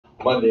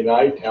Monday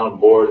night town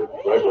board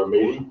regular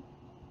meeting.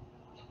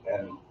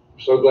 And I'm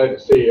so glad to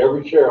see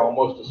every chair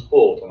almost is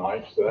full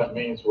tonight. So that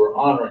means we're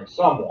honoring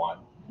someone.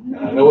 And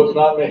I know it's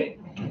not me.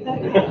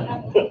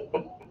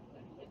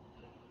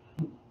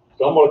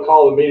 So I'm going to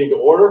call the meeting to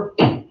order.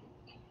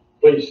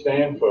 Please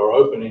stand for our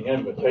opening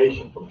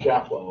invitation from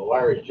Chaplain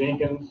Larry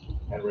Jenkins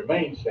and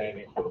remain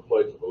standing for the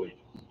Pledge of Allegiance.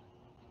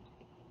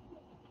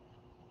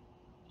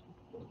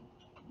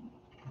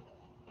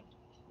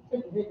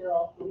 Take the hanger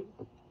off, please.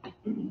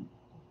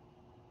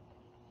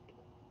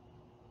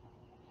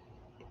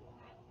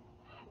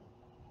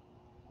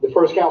 The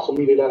first council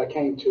meeting that I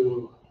came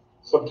to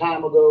some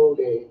time ago,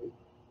 there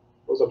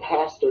was a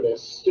pastor that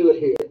stood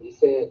here. He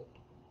said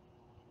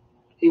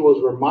he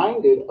was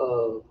reminded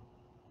of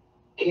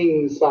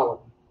King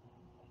Solomon.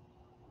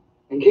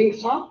 And King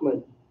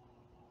Solomon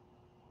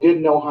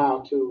didn't know how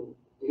to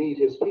lead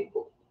his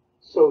people.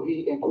 So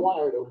he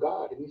inquired of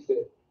God and he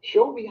said,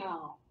 show me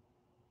how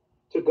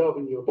to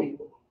govern your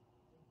people.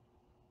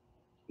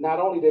 Not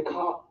only did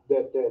God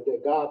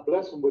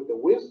bless him with the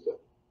wisdom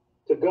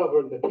to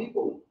govern the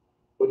people,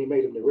 but he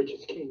made him the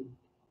richest king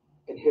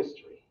in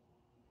history.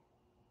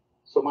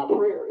 So my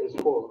prayer is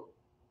for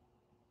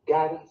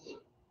guidance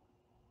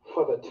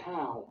for the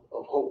town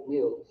of Hope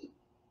Mills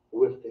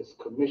with this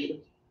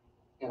commission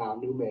and our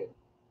new mayor.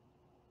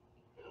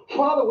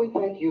 Father, we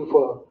thank you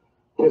for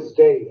this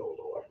day, oh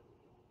Lord.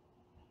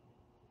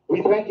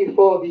 We thank you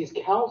for these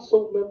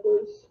council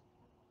members.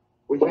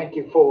 We thank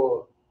you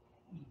for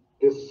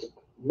this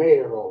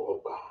mayor,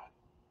 oh God.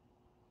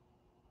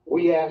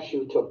 We ask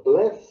you to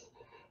bless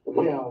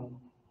them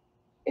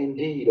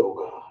indeed, oh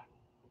God.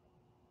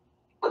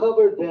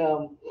 Cover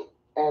them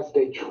as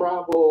they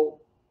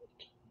travel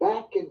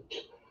back and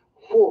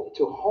forth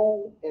to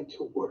home and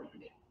to work.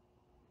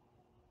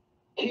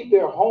 Keep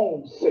their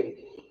homes safe.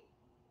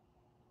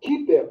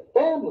 Keep their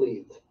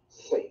families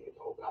safe,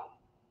 oh God.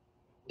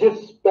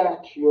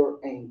 Dispatch your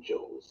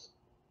angels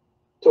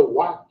to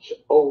watch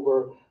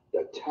over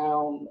the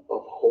town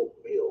of Hope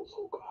Mills,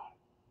 oh God.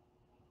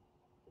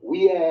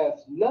 We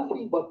ask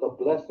nothing but the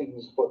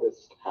blessings for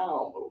this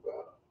town, oh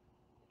God.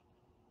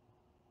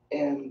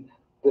 And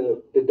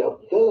the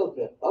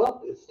development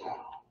of this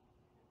town.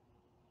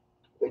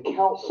 The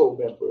council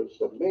members,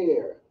 the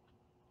mayor,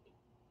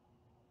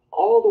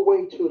 all the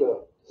way to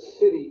the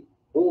city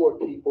board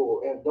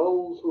people and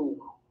those who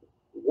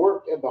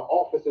work in the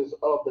offices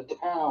of the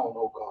town,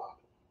 oh God.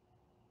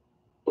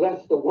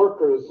 Bless the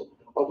workers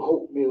of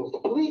Hope Mills, the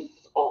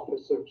police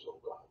officers, oh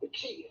God, the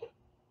chief.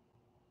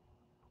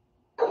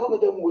 Cover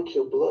them with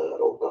your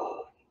blood, oh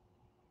God,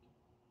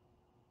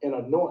 and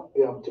anoint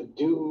them to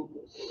do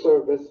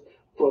service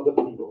for the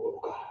people, oh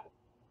God.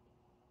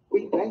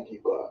 We thank you,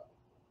 God.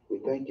 We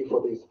thank you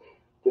for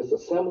this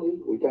assembly.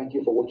 We thank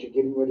you for what you're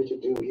getting ready to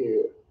do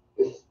here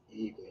this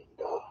evening,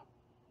 God.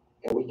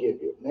 And we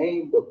give your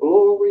name the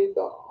glory,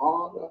 the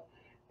honor,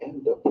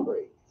 and the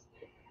praise.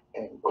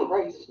 And in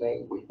Christ's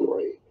name we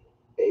pray.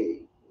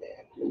 Amen.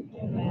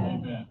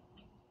 Amen.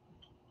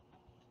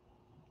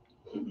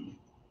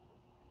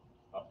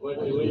 I pledge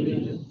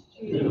allegiance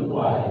to the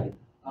flag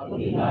of the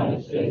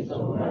United States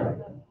of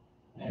America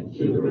and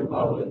to the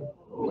republic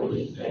for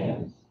which it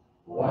stands,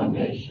 one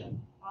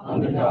nation,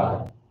 under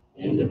God,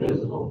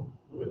 indivisible,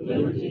 with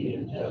liberty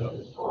and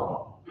justice for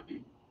all.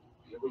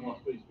 Everyone,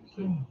 please be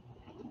seated.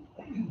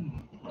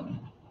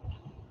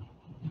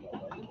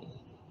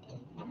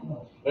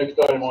 Next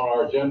item on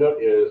our agenda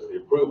is the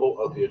approval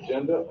of the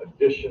agenda,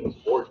 additions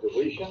or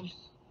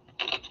deletions.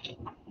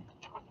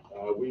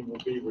 We will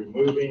be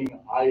removing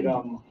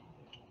item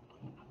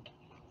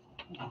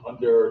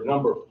under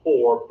number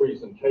 4,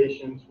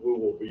 presentations. We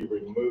will be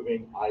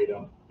removing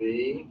item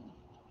B.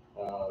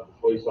 The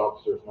police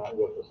officer is not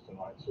with us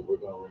tonight, so we're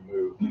going to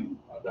remove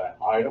that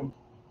item.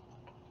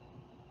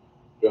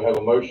 Do I have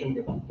a motion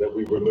that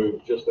we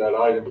remove just that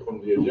item from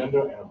the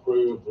agenda and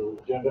approve the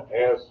agenda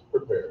as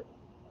prepared?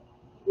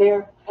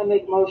 Mayor, I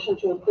make motion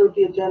to approve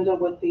the agenda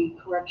with the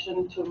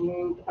correction to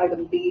remove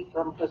item B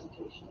from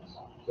presentations.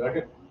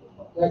 Second?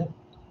 Second.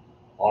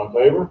 All in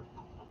favor?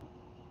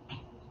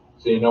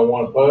 Seeing no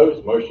one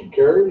opposed, motion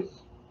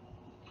carries.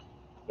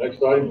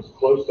 Next item is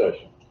closed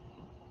session.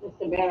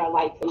 Mr. Mayor, I'd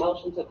like to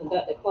motion to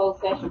conduct a closed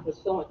session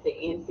pursuant to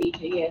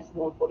NCGS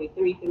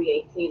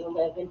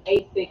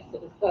 143-318-11-86 to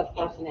discuss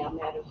personnel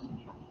matters.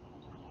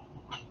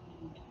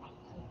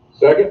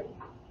 Second?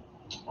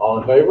 All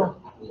in favor?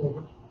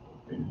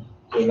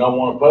 Seeing no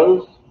one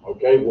opposed,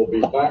 okay, we'll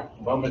be back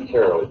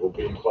momentarily. We'll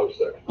be in closed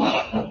session.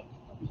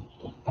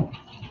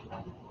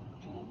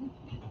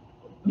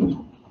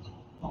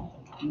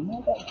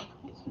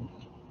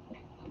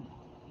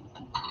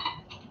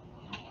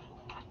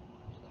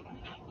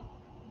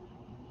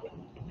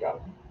 Got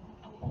it.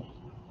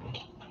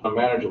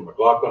 Manager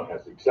McLaughlin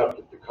has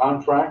accepted the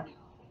contract.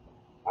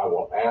 I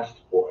will ask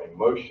for a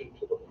motion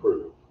to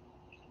approve.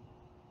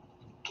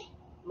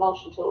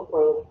 Motion to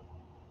approve.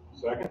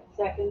 Second?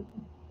 Second.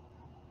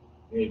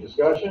 Any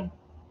discussion?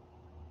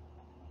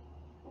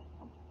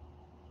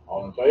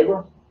 All in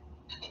favor?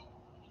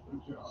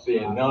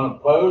 Seeing none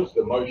opposed,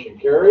 the motion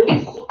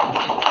carries.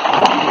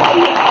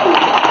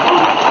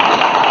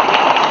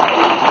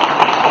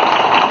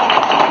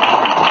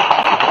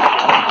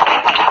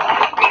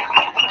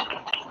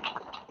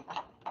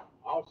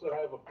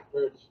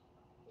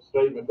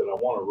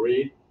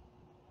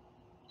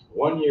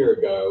 1 year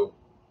ago,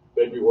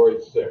 February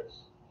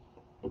 6th,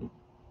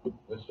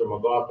 Mr.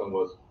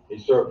 McLaughlin he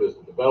served as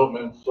the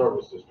Development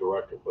Services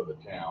Director for the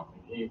town,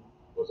 and he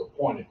was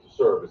appointed to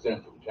serve as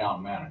interim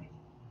town manager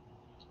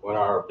when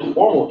our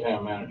former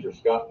town manager,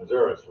 Scott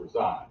Mazaris,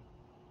 resigned.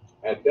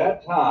 At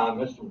that time,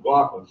 Mr.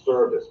 McLaughlin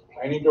served as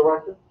Planning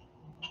Director,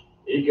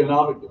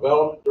 Economic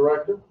Development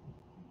Director,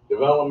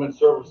 Development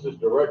Services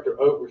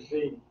Director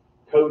overseeing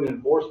code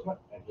enforcement,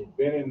 and he'd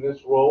been in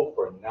this role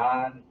for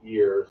 9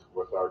 years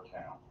with our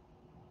town.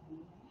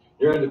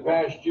 During the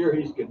past year,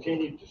 he's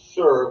continued to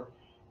serve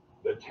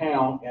the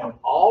town in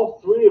all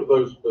 3 of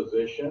those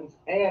positions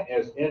and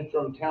as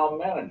interim town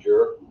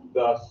manager,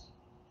 thus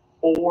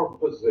 4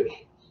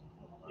 positions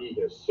he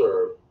has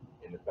served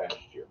in the past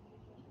year.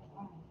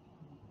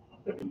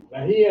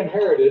 Now, he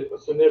inherited a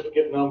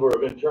significant number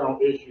of internal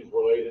issues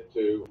related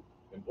to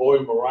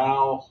employee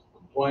morale,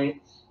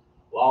 complaints,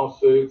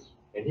 lawsuits,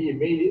 and he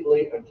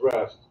immediately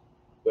addressed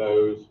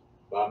those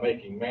by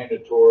making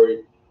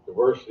mandatory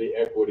diversity,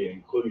 equity, and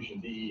inclusion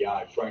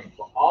DEI training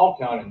for all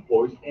town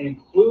employees,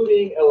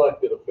 including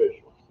elected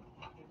officials.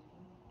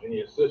 And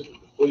he assisted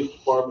the police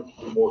department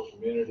to be more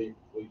community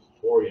police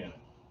oriented.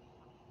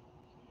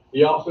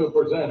 He also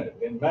presented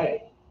in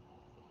May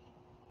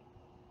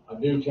a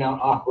new town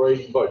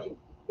operating budget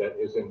that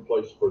is in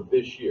place for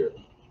this year.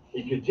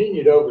 He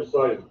continued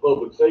oversight of the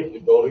public safety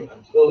building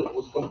until it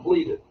was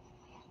completed,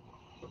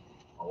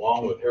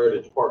 along with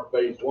Heritage Park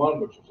Phase 1,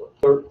 which was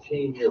a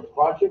 13-year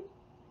project,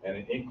 and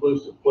an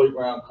inclusive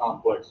playground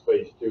complex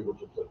Phase 2,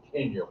 which was a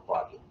 10-year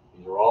project.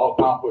 These are all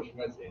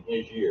accomplishments in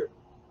his year.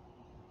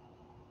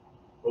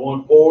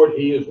 Going forward,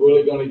 he is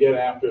really going to get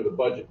after the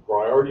budget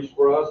priorities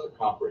for us, a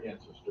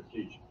comprehensive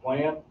strategic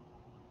plan,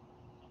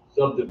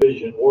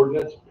 subdivision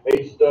ordinance,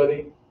 pay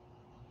study.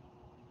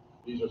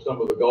 These are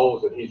some of the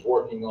goals that he's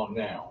working on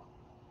now.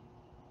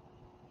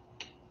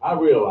 I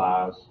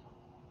realize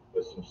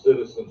that some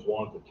citizens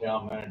wanted the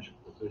town manager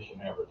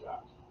position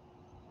advertised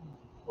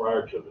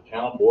prior to the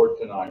town board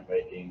tonight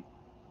making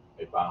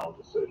a final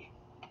decision.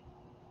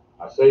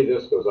 I say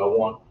this because I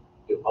want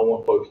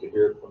folks to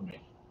hear it from me.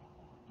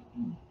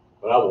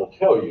 But I will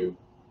tell you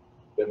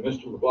that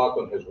Mr.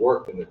 McLaughlin has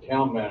worked in the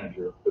town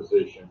manager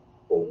position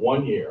for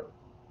 1 year,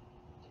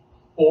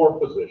 4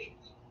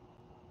 positions,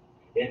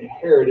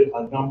 inherited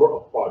a number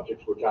of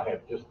projects which I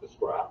have just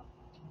described.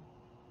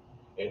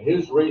 And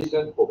his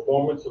recent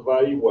performance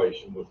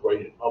evaluation was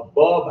rated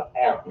above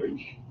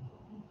average,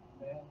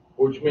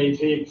 which means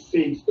he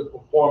exceeds the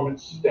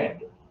performance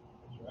standard.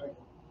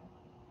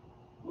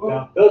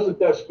 Now, doesn't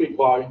that speak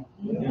volume?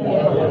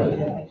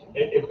 Yeah.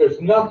 If there's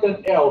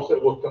nothing else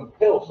that will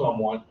compel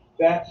someone,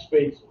 that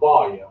speaks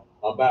volume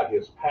about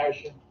his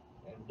passion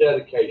and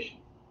dedication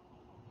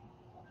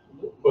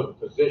for the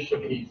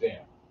position he's in.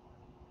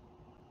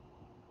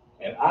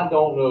 And I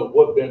don't know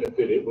what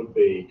benefit it would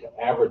be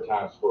to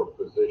advertise for a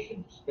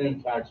position,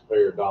 spend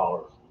taxpayer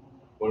dollars,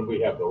 when we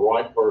have the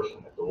right person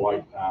at the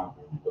right time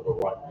for the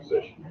right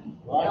position.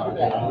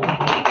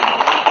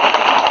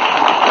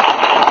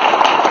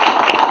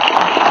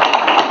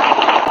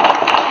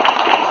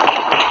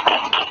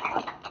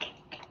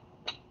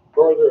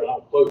 Further, and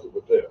I'll close it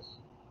with this.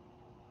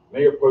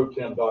 Mayor Pro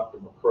Tem Dr.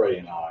 McCray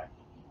and I,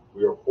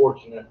 we are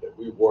fortunate that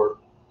we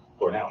work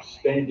for an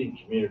outstanding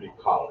community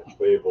college,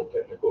 Fayetteville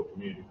Technical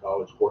Community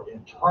College, where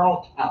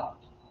internal talent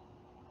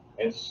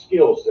and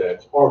skill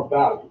sets are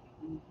valued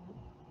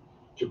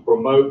to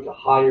promote to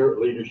higher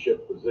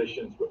leadership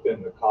positions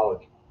within the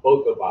college.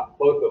 Both of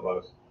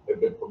us have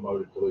been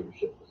promoted to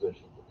leadership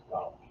positions at the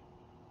college.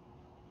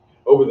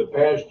 Over the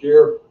past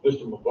year,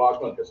 Mr.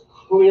 McLaughlin has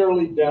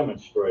clearly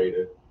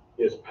demonstrated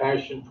his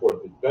passion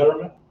toward the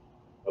betterment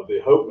of the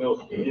Hope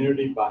Mills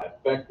community by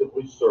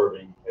effectively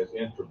serving as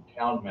interim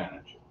town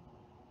manager.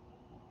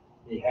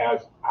 He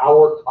has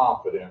our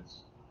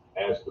confidence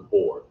as the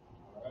board.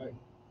 All right.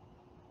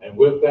 And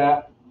with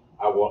that,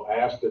 I will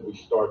ask that we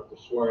start the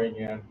swearing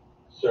in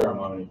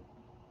ceremony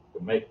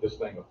to make this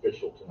thing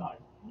official tonight.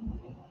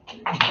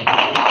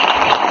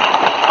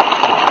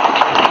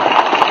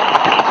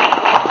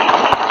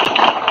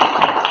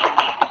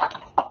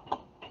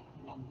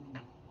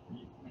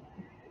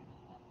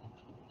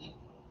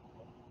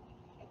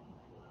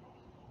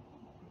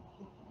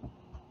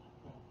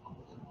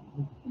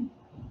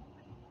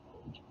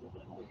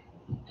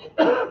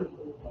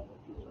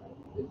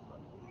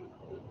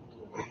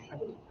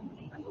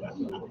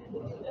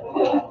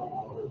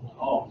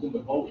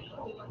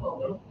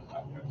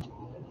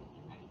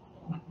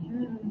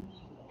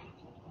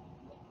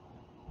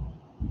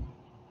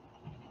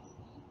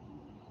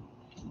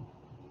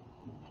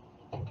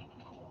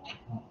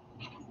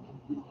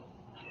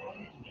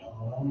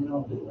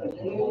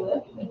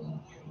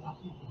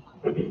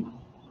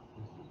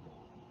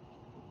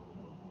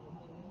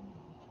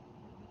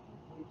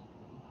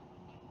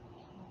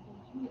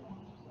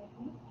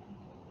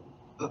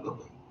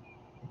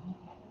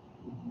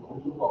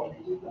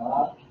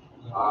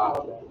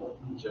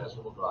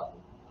 Chancellor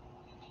McLaughlin,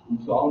 Do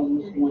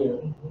solemnly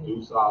swear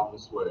do solemnly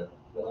swear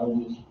that I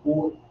will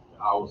support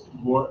I will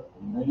support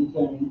and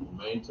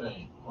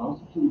maintain the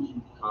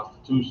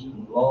Constitution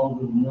and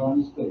laws of the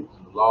United States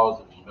and the laws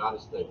of the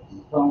United States and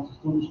the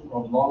Constitution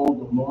and laws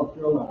of North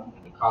Carolina,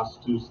 and the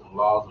Constitution and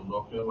laws of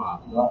North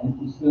Carolina, not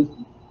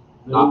inconsistent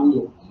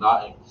therewith,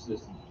 not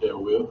inconsistent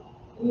therewith,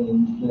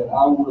 and that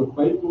I will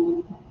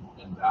faithfully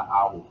and that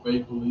I will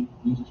faithfully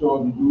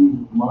discharge the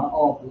duties of my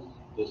office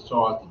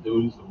discharge the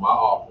duties of my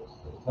office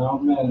as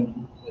town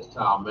manager as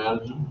town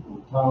manager for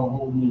the town of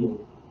Hope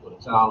Mills. for the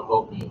town of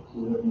Hope Mills.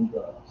 So help me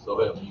God.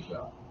 So help me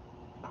God.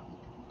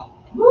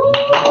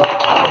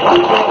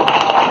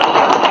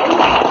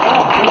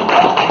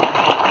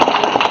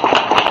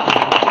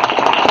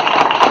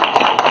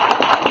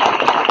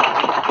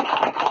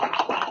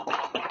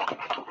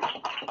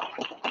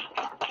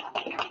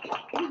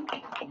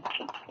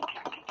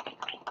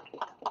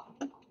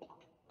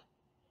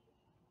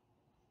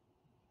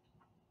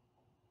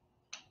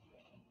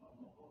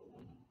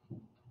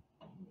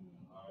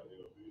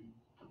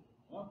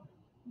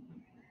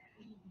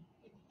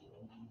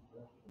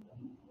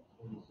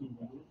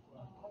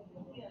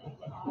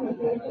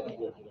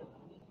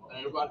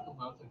 Everybody come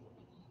out.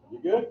 You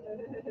good?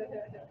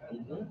 You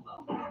good?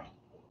 All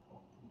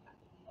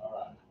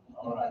right,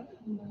 all right.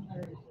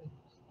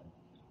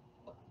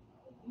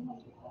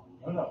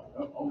 No, no,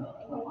 no, oh, no.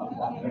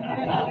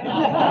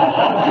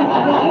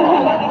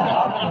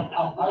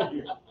 I'm right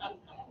here.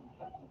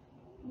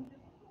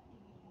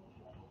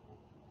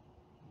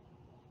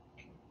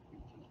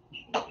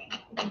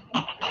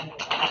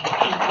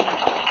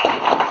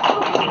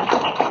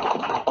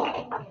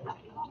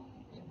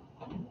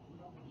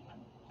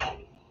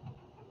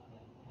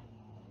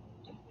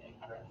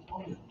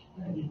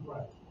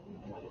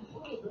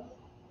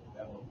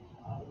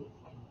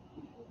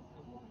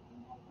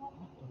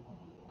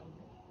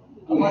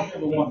 I'd like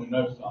everyone to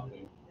know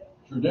something.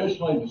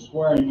 Traditionally, the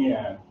swearing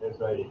in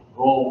is a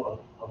role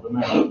of the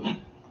mayor.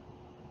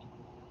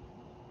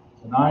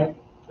 Tonight,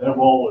 that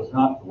role is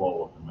not the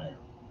role of the mayor.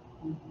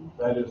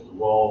 That is the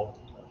role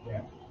of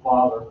Cancer's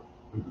father,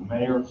 who the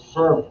mayor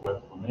served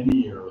with for many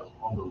years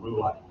on the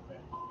RULAC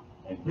committee,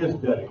 and his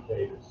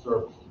dedicated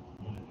service to the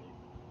community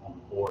on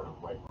the board of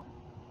Wakeland.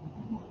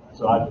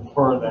 So I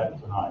defer that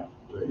tonight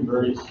to a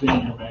very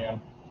senior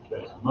man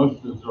that's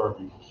most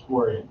deserving to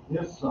swear in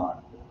his son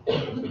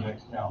as the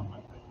next town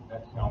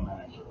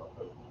manager of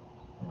Hope.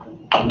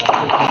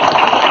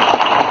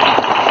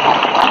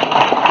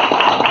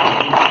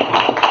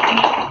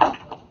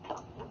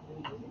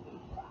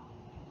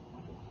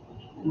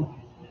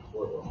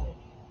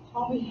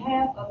 On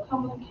behalf of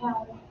Cumberland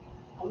County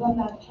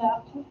Alumni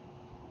Chapter,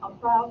 I'm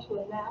proud to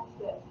announce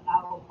that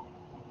our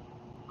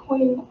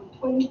queen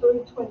for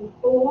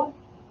 23-24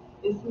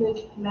 is Miss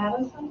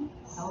Madison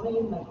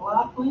Eileen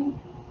McLaughlin.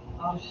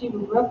 She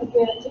will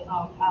represent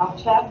our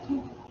chapter.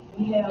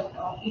 We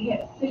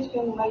had 6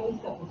 young ladies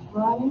that was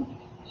running.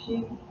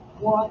 She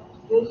won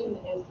position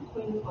as the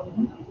queen for the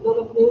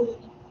Little Miss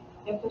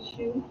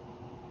FSU.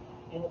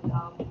 And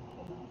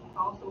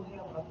also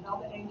have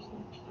another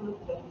Asian group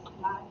that was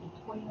 9 and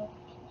 12.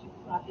 She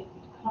was not able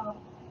to come,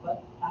 but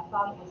I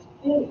thought it was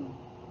fitting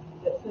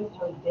that since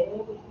her dad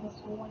was Miss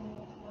Sworn in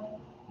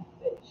tonight,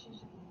 that she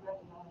should be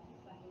recognized the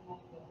same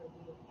night that her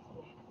dad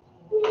was.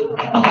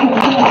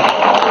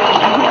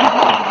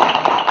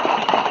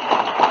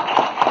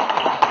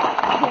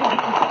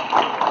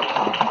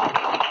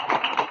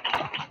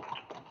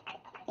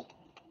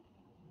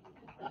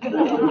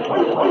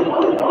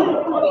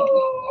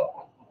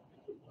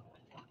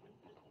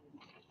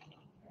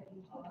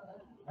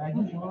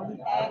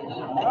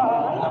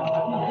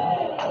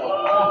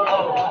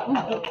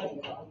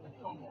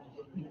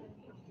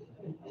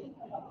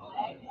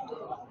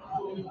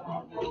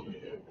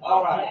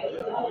 All right.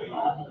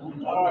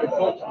 All right,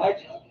 folks,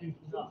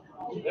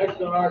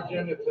 next on our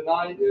agenda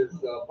tonight is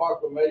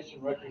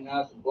proclamation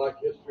recognizing Black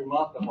History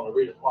Month. I'm gonna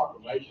read a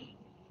proclamation.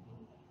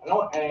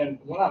 And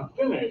when I'm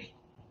finished,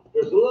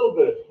 there's a little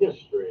bit of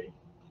history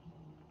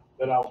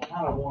that I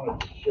kind of wanted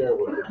to share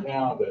with the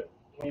town that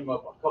came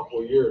up a couple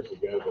of years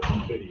ago with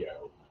a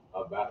video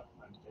about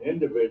an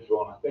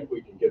individual, and I think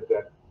we can get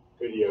that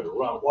video to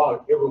run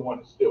while everyone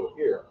is still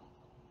here,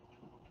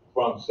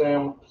 from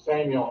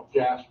Samuel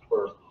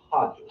Jasper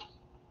Hodges.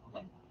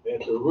 And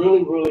it's a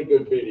really, really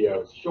good video.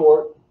 It's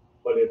short,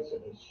 but it's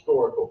an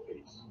historical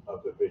piece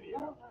of the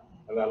video.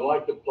 And I'd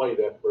like to play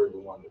that for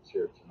everyone that's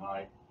here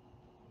tonight.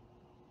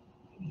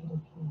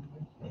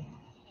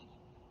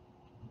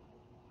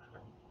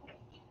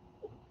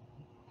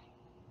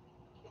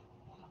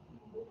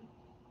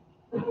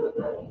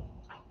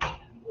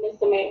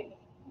 Mr. Mayor,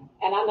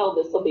 and I know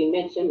this will be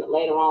mentioned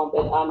later on,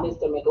 but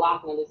Mr.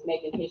 McLaughlin is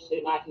making history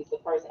tonight. He's the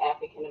first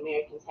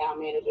African-American town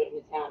manager in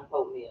the town of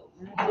Hope Mills.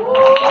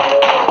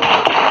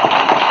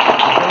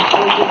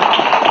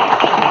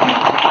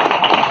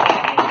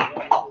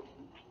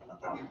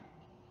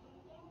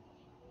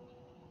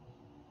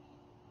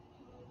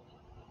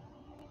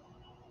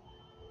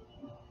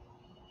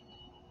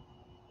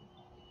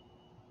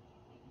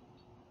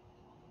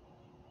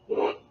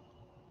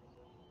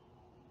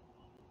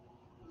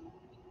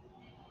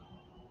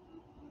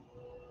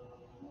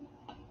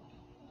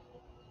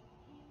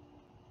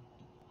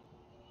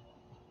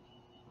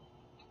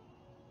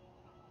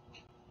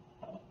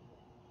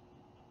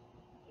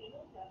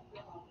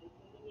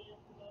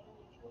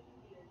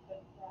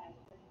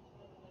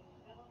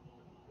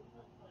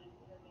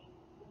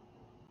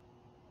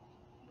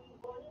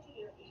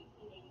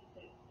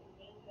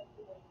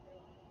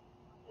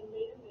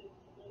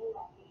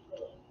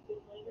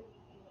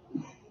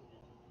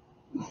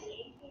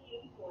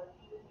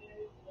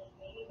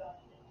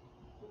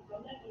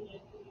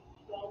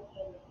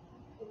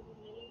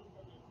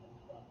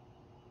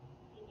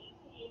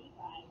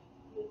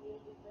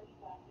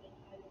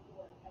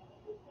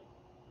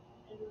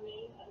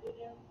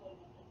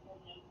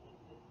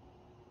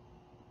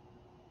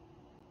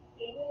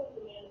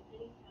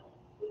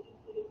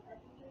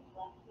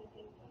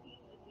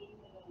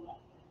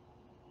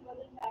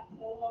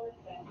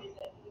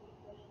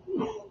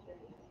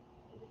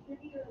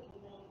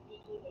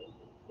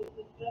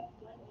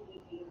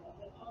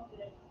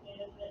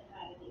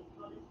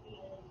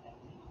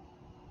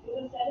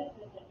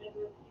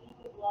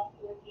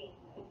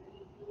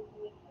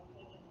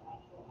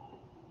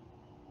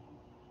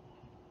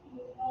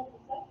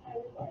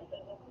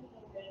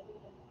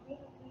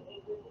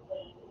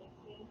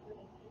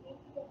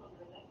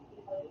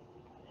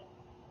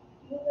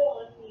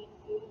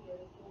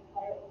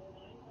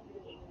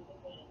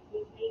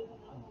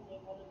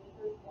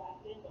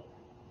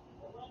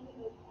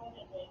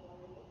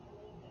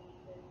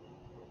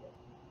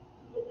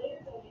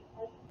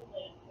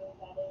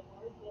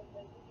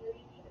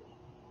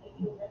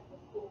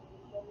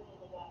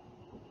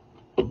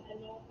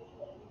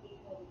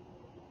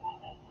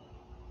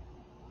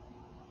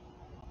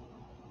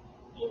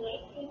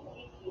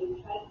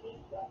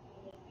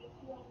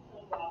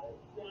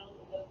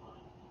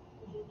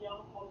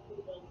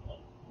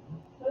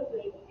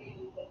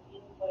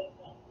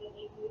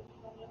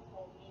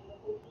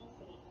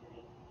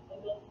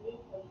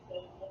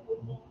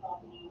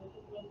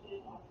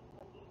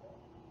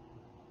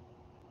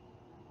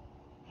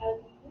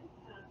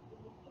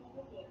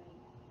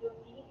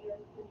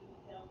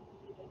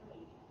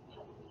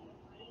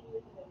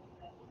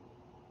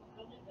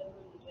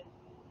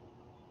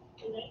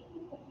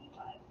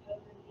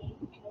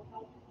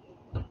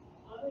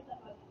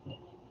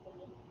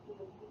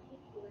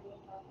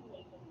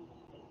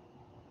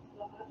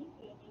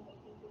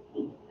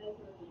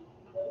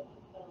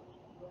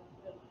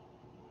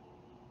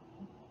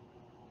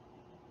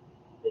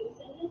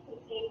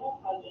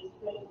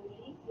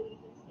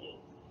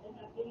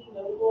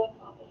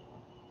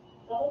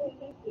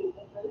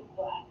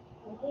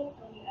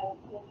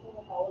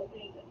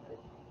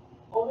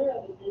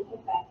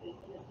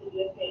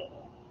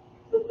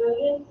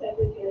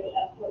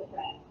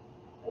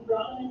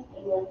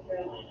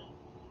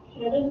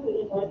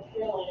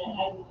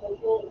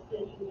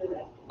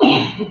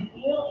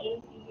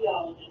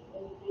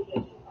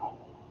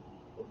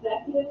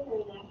 executive for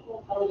the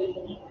National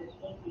Television Network,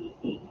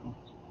 NBC.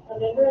 A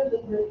member of the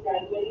first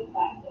graduating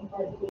class of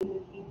Martin Luther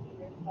King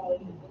Senior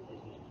Scholarship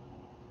recipients.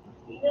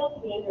 Female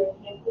commander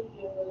of Kansas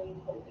City Marine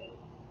Corps Base.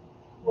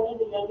 One of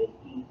the youngest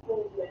Peace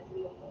Corps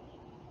directly appointed.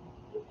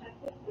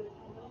 Detective for the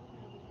Cumberland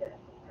County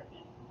Sheriff's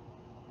Department.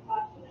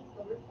 Posthumous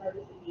Silver Star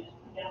recipient,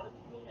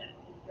 gallantry in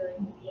action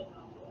during the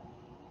Vietnam War.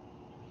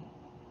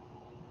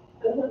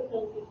 Cohost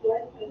Film's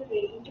Historic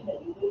Preservation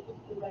Committee wishes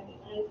to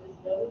recognize this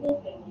notable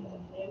family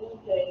of Samuel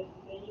J.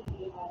 and Fannie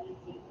P. Hodges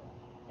Sr.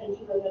 and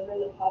to remember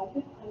the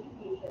positive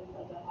contributions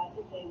of the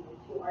Hodges family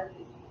to our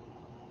history.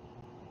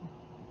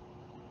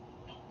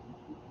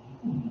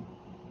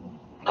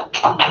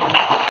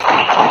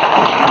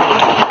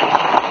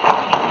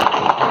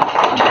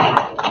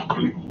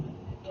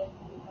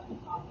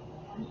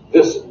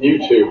 This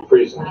YouTube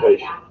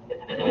presentation,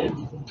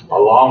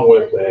 along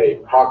with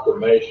a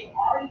proclamation,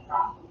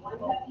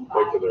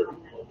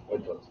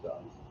 wait till it's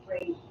done.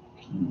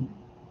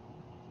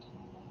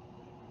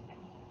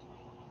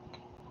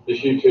 This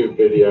YouTube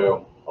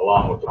video,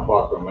 along with the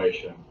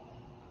proclamation,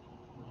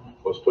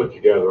 was put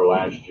together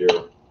last year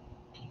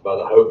by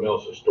the Hope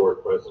Mills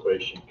Historic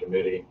Preservation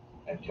Committee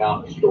and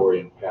town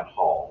historian Pat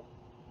Hall,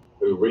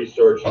 who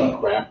researched and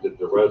crafted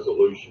the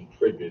resolution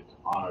tribute to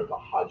honor the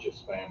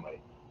Hodges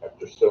family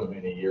after so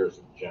many years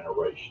and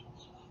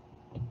generations.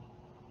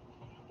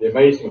 The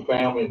amazing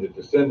family and the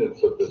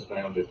descendants of this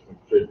family have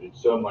contributed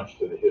so much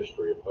to the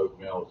history of Hope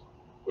Mills,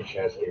 which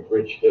has a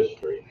rich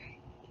history.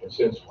 And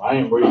since I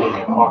am reading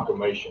a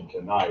proclamation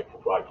tonight for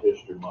Black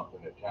History Month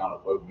in the town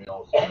of Hope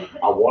Mills,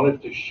 I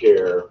wanted to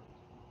share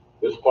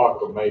this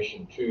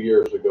proclamation 2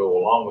 years ago,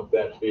 along with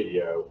that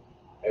video,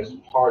 as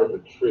part of a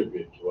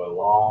tribute to a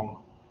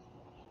long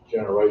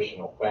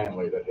generational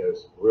family that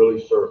has really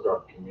served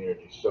our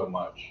community so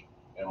much.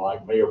 And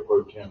like Mayor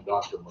Pro Tem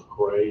Dr.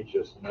 McCray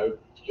just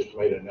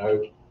made a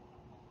note,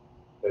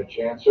 that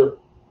Chancellor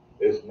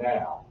is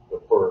now the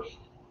first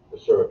to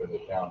serve in the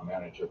town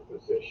manager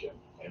position,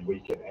 and we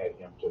can add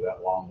him to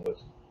that long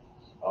list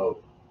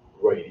of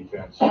great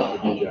events through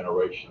the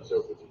generations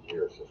over the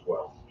years as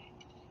well.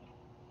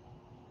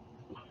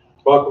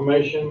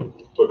 Proclamation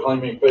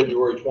proclaiming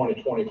February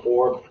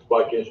 2024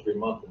 Black History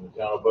Month in the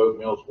town of Hope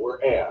Mills,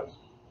 whereas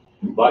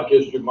Black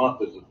History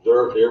Month is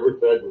observed every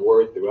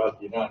February throughout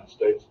the United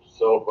States to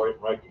celebrate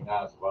and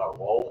recognize the vital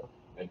role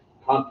and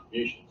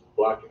contributions of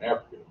Black and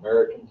African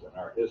Americans in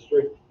our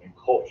history and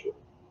culture.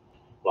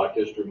 Black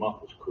History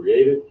Month was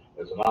created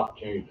as an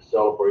opportunity to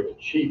celebrate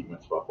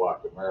achievements by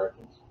Black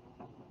Americans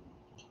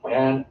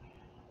and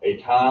a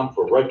time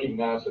for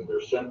recognizing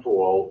their central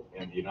role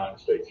in the United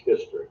States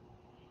history.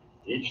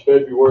 Each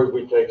February,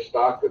 we take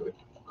stock of the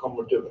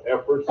cumulative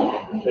efforts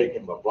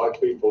undertaken by Black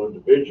people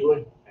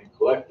individually and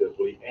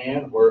collectively,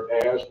 and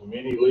whereas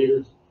many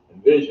leaders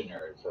and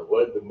visionaries have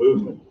led the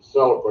movement to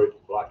celebrate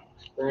the Black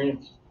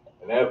experience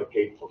and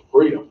advocate for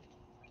freedom,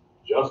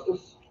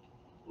 justice,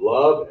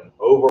 love, and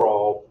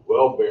overall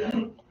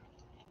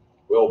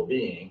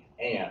well-being,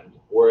 and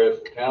whereas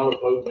the town of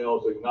Hope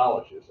Mills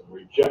acknowledges and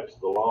rejects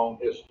the long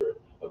history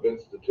of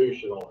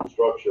institutional and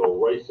structural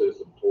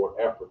racism toward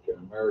African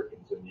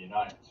Americans in the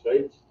United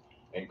States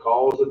and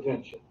calls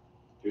attention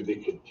to the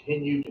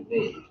continued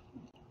need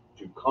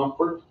to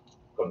confront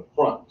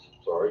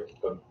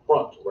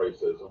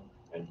racism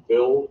and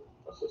build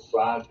a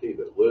society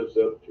that lives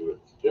up to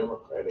its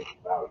democratic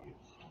values.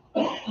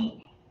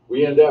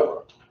 We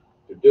endeavor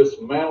to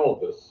dismantle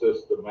the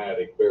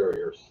systematic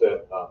barriers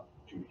set up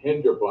to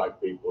hinder Black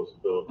people's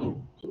ability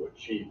to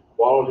achieve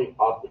quality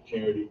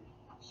opportunity,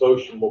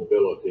 social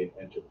mobility,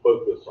 and to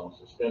focus on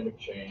systemic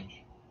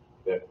change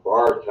that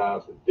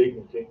prioritize the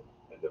dignity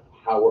and the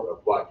power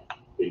of Black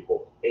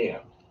people.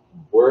 And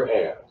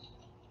whereas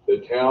the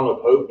town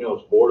of Hope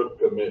Mills Board of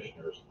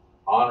Commissioners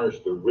honors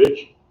the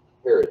rich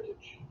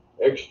heritage,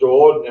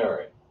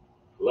 extraordinary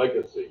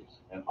legacies,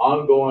 and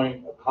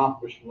ongoing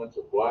accomplishments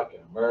of Black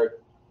and American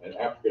and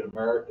African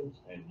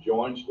Americans, and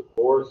joins the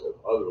chorus of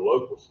other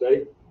local,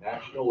 state, and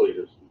national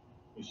leaders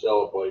who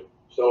celebrate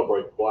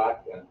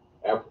Black and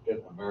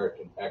African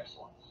American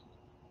excellence.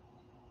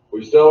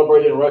 We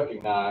celebrate and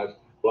recognize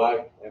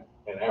Black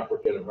and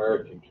African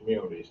American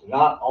communities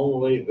not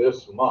only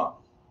this month,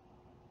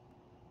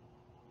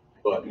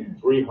 but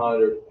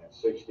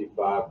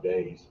 365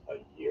 days a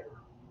year.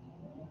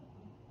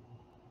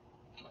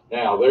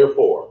 Now,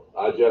 therefore,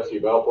 I, Jesse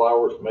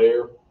Bellflowers,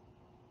 Mayor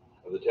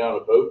of the town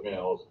of Hope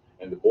Mills,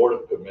 and the Board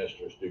of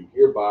Commissioners do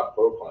hereby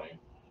proclaim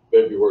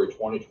February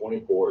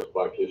 2024 as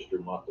Black History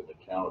Month in the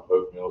town of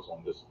Hope Mills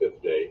on this 5th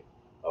day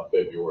of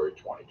February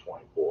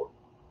 2024.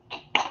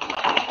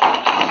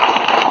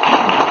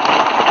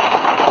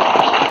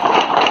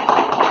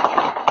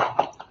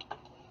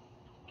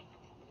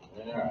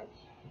 All right.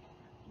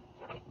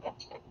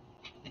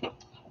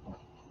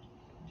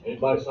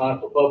 Anybody sign up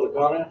for public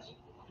comments?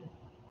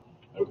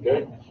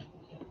 Okay.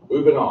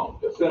 Moving on.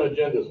 Consent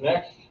agenda is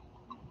next.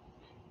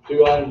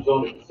 2 items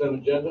on the consent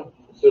agenda.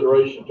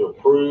 Consideration to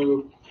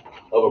approval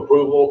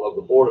of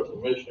the Board of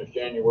Commissioners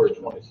January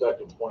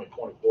 22nd,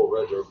 2024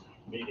 regular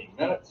meeting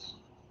minutes.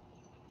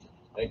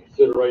 and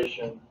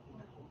consideration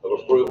of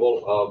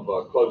approval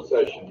of closed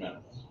session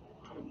minutes.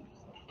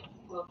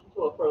 Motion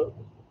to approve.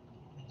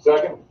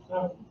 Second?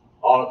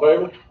 All in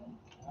favor?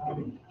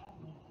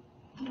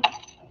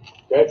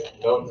 Okay,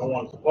 no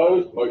one's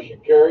opposed,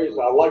 motion carries.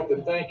 I'd like to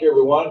thank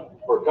everyone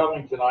for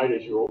coming tonight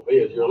as you're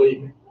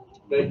leaving.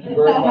 Thank you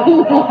very much.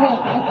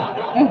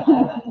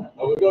 I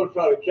was going to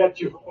try to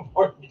catch you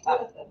before you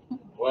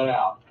went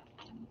out.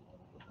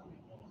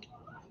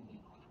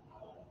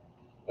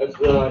 That's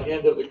the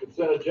end of the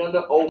consent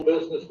agenda. Old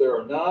business, there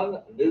are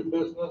none. New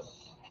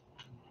business,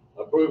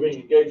 approving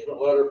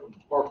engagement letter from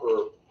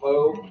Parker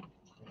Poe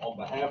on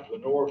behalf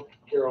of the North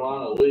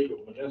Carolina League of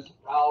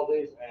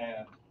Municipalities,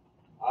 and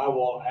I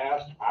will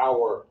ask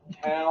our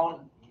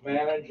town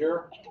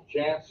manager,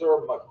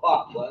 Chancellor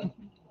McLaughlin,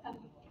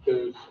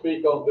 to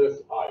speak on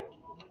this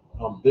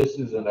item. This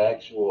is an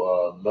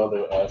actual,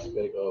 another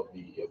aspect of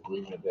the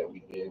agreement that we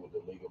did with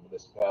the League of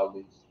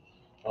Municipalities.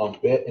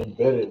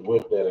 Embedded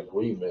with that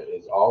agreement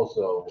is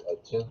also a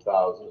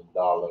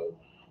 $10,000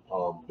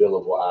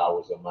 billable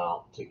hours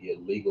amount to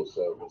get legal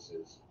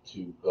services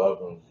to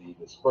govern the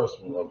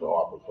disbursement of the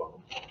ARPA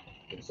funds.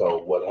 And so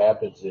what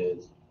happens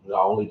is,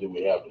 not only do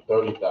we have the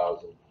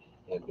 30,000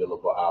 in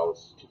billable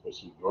hours to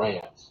pursue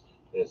grants,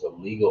 there's a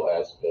legal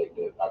aspect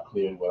that I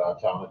cleared with our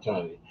town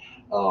attorney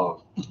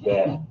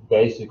that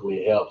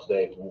basically helps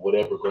that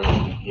whatever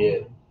grant we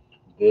get,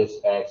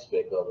 this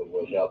aspect of it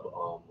will help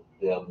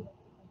them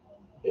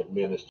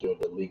administer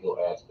the legal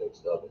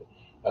aspects of it.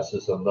 That's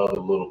just another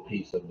little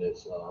piece of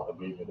this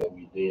agreement that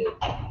we did.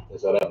 And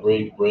so that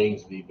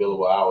brings the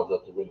billable hours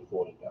up to really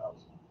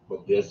 40,000.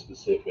 But this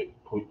specific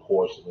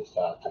portion is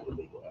tied to the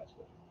legal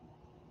aspect.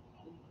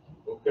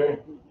 Okay,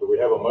 do we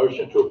have a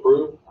motion to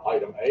approve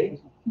item A?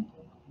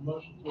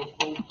 Motion to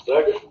approve.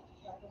 Second?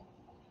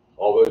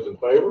 All those in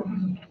favor?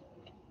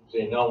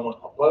 Seeing no one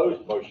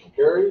opposed, motion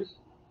carries.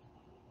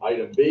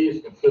 Item B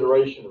is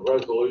consideration of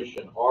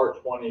resolution R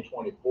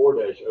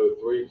 2024-03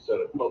 to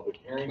set a public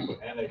hearing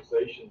for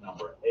annexation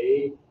number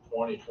A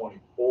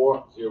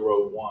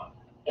 2024-01.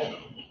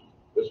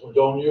 This one's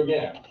on you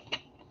again.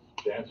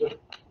 Chancellor?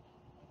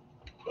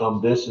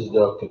 This is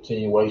the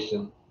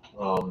continuation,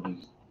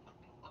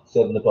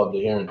 setting the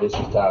public hearing. This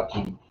is tied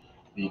to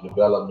the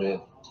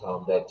development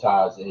that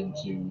ties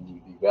into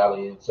the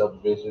Valley Inn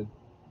subdivision.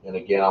 And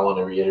again, I want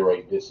to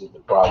reiterate, this is the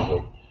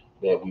project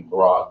that we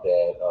brought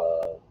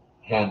that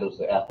handles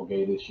the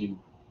Applegate issue.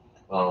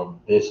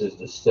 This is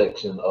the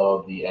section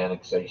of the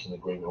annexation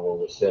agreement where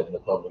we're setting the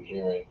public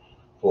hearing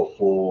for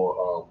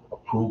full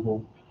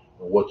approval.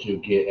 And what you'll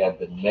get at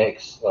the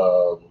next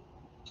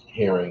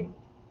hearing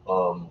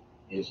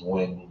is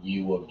when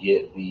you will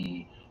get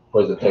the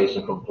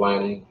presentation from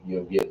planning,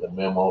 you'll get the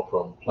memo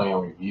from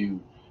plan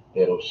review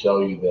that'll show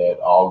you that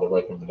all the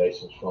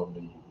recommendations from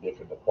the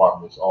different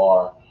departments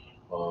are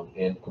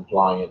in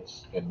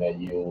compliance, and that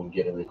you'll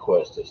get a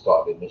request to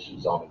start the initial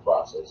zoning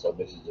process. So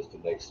this is just the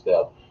next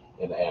step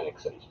in the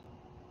annexation.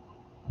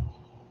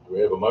 Do we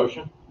have a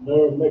motion?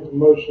 Mayor, make a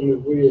motion that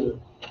we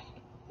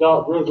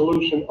adopt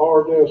resolution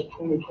R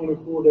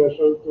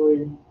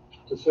 2024-03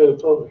 to set a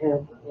public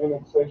hearing for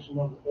annexation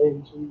number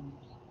A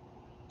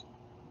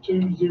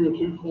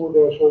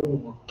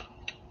 2024-01.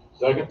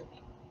 Second?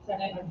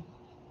 Second.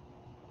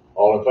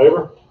 All in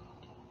favor?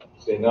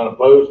 Seeing none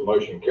opposed,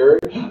 motion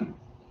carries.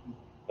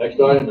 Next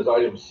item is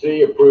item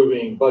C,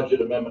 approving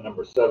budget amendment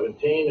number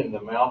 17 in the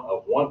amount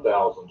of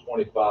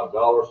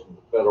 $1,025 from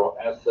the federal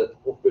asset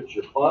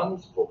forfeiture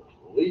funds for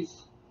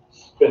police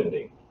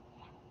spending.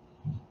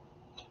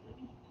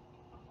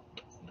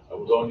 That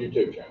was on you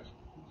too, Chancellor.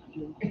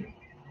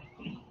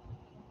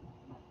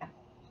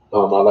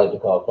 I'd like to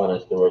call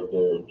Finance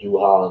Director Drew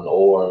Holland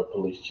or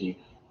Police Chief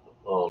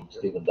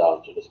Stephen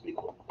Dollinger to speak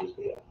on this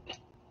behalf.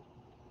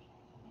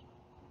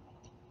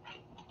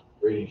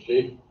 Greetings,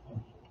 Chief.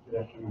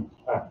 Good afternoon.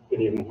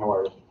 Good evening. How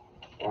are you?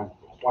 I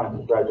just want to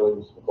congratulate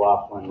Mr.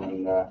 McLaughlin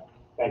and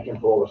thank him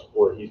for all the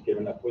support he's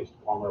given the police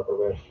department over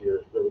the last year.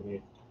 It's really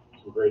made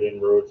some great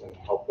inroads and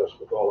helped us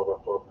with all of our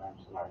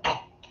programs. And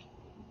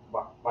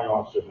my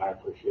officers and I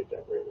appreciate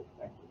that greatly.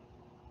 Thank you.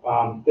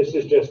 This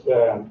is just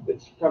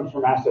it comes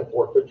from asset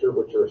forfeiture,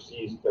 which are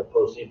seized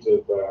proceeds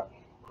of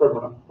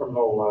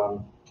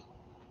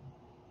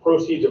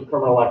proceeds of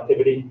criminal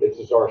activity. This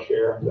is our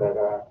share,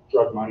 that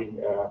drug money.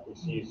 We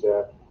seize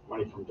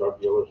money from drug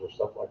dealers or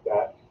stuff like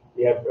that.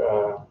 We have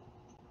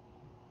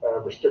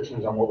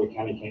restrictions on what we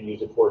can and can't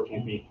use it for. It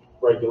can't be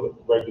regular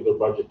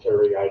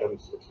budgetary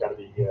items. It's got to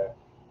be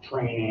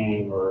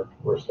training or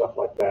stuff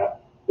like that.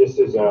 This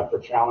is for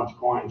challenge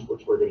coins,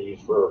 which we're going to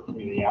use for our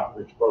community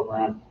outreach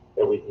program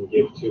that we can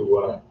give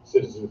to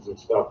citizens and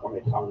stuff when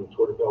they come and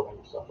tour the building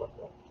and stuff like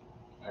that.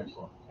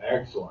 Excellent,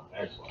 excellent,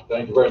 excellent.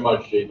 Thank you very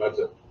much, Chief.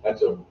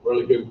 That's a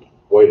really good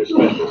way to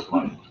spend this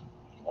money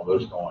on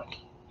those coins.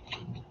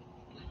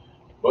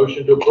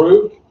 Motion to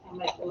approve? I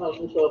make the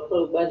motion to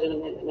approve budget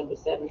amendment number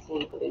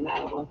 17 for the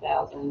amount of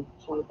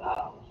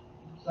 $1,025.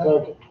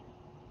 Second.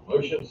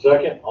 Motion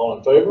second, all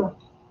in favor?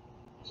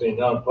 Seeing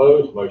none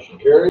opposed, motion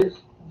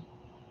carries.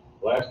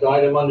 Last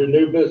item under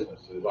new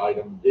business is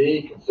item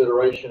D,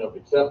 consideration of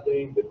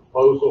accepting the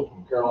proposal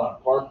from Carolina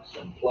Parks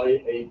and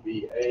Play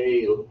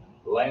ABA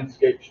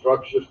Landscape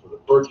Structures for the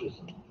purchase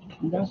and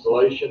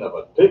installation of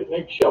a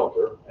picnic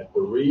shelter at the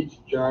Reed's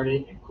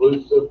Journey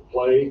Inclusive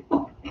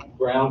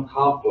Playground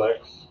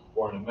Complex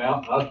for an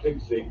amount not to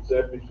exceed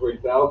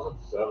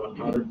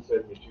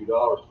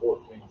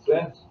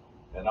 $73,772.14,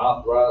 and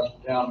authorize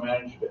the town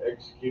manager to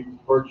execute the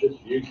purchase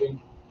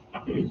using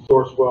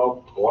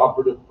Sourcewell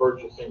Cooperative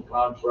Purchasing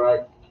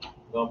Contract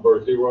number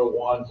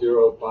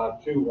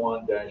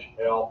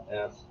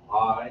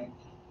 010521-LSI.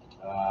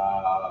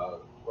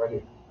 Right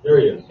here. Here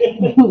he is.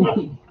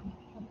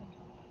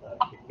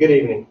 Good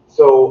evening.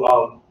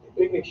 So, the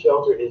picnic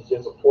shelter is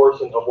just a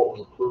portion of what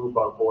was approved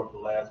by the board at the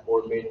last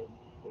board meeting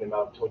in the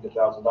amount of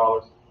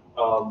 $20,000.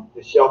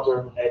 The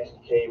shelter actually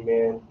came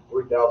in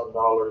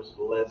 $3,000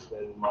 less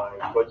than my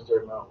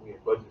budgetary amount. We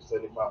had budgeted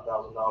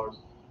 $75,000.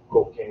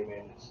 Quote came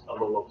in a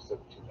little over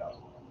 $72,000.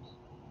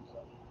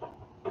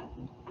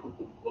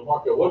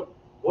 LaMarco,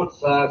 what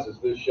size is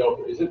this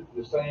shelter? Is it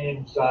the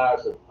same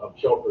size of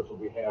shelters that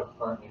we have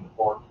currently in the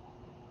park?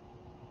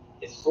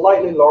 It's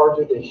slightly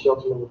larger than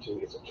shelter number 2.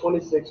 It's a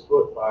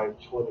 26-foot by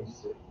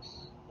 26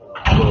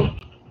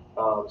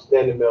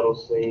 standing metal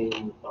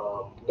seam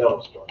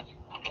metal structure.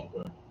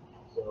 Okay.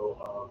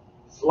 So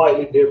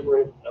slightly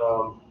different.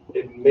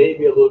 It may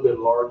be a little bit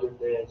larger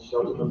than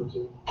shelter number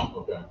 2.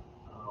 Okay.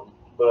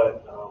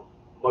 But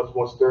much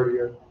more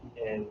sturdier.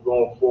 And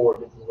going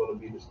forward, this is going to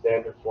be the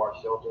standard for our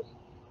shelters.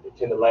 They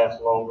tend to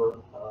last longer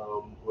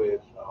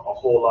with a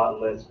whole lot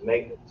less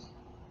maintenance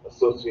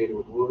associated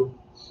with wood.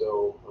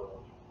 So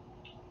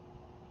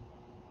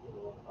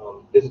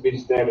this will be the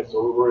standard.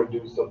 So we were to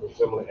do something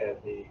similar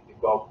at the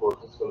golf course.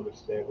 It's going to be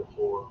standard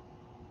for.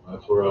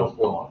 That's where I was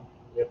going.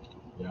 Yep.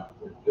 Yeah,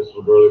 this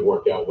would really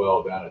work out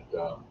well down at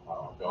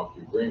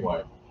Golfview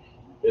Greenway.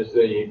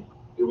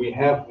 Do we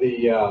have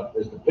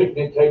is the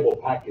picnic table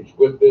package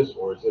with this,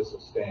 or is this a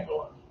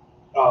standalone?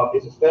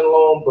 It's a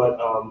standalone, but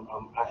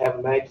I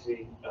have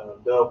Maxie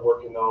Dove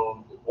working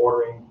on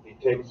ordering the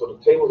tables. So the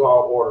tables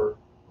are ordered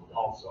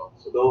also.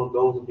 So those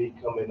will be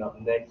coming up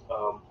next.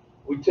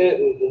 We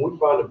tend, when we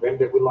find a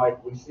vendor that we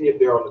like, we see if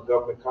they're on the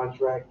government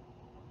contract,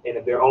 and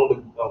if they're on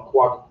the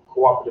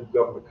cooperative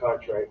government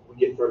contract, we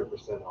get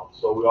 30% off.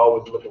 So we're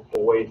always looking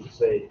for ways to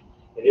save.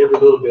 And every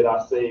little bit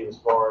I save as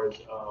far as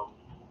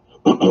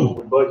we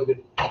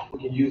budgeted, we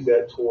can use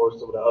that towards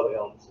some of the other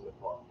elements in the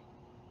park.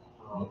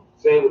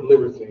 Same with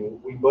Liberty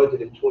Swing. We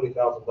budgeted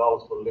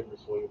 $20,000 for the Liberty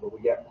Swing, but we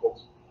got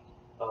quotes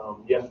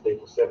yesterday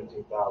for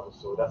 $17,000.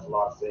 So that's a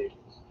lot of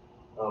savings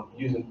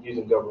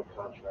using government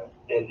contract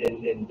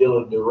and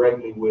dealing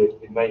directly with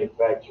the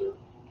manufacturer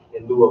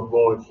in lieu of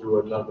going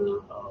through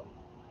another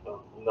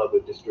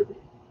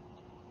distributor.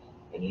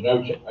 And you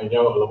know,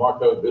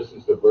 LaMarco, this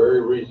is the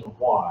very reason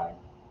why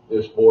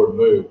this board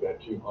moved that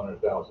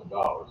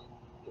 $200,000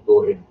 to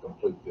go ahead and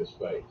complete this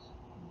phase,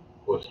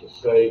 was to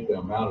save the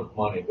amount of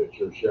money that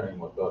you're sharing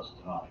with us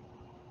tonight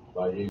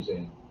by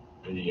using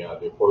the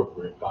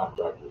appropriate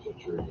contractors that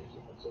you're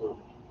using. So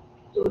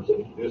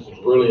this is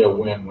really a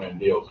win-win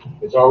deal.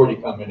 It's already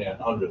coming in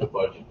under the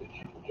budget that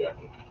you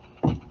projected.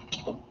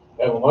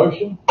 Have a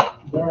motion?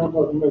 Mayor, I'm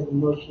about to make a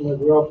motion that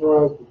we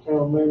authorize the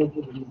town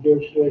manager to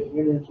negotiate and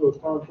enter into a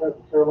contract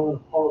with Carolina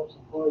Parks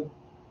and Play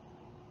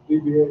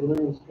DBA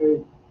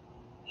Landscape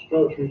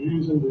Structures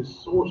using the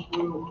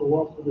Sourcewell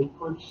Cooperative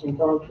Purchasing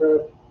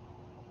Contract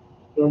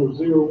number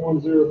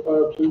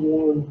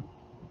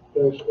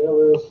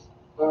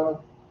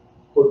 010521-LSI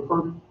for the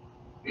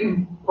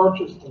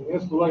purchase and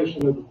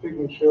installation of the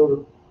picnic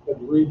shelter at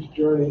the Reed's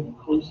Journey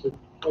Inclusive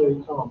Play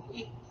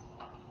Complex.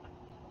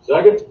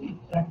 Second?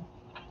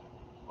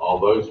 All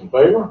those in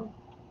favor?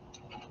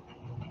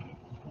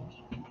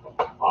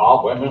 Wait a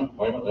minute,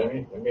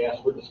 let me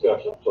ask for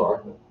discussion,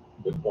 sorry,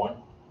 good point.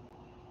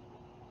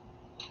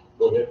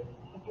 Go ahead.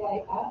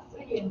 Okay, I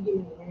see in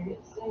here where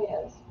it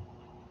says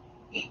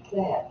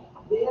that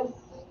this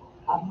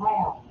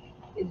amount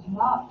is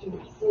not to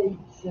exceed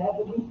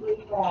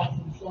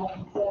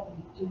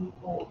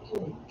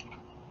 $73,772.14.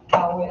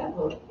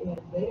 However, in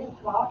their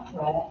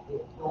contract,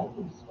 it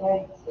plainly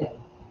states that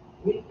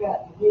we've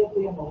got to give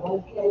them a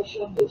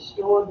location to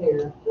store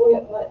their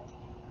equipment,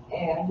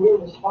 and we're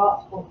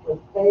responsible for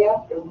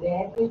theft or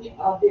damage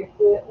of the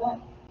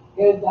equipment.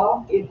 Goes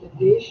on, if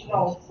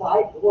additional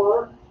site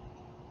work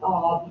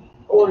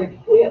or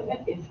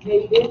equipment is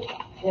needed,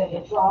 then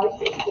the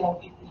price is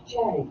subject to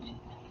change.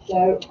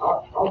 So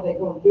are they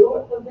going to do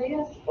it for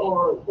this,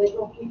 or are they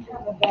going to keep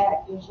coming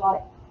back just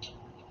like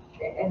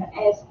and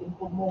asking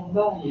for more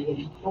money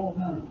and more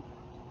money?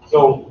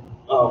 So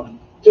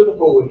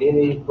typical with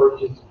any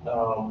purchase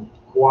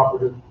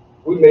cooperative,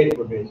 we made a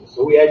provision.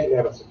 So we actually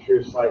have a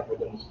secure site for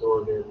them to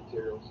store their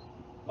materials.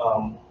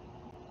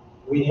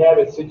 We have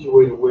it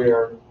situated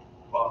where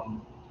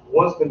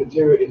once the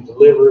material is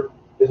delivered,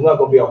 there's not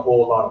going to be a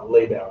whole lot of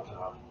laydown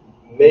time,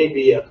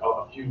 maybe a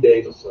few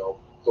days or so.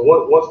 So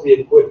once the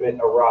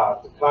equipment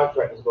arrives, the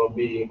contractor is going to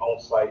be on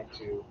site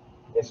to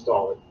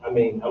install it. I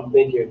mean, I'm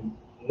thinking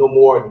no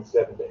more than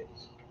 7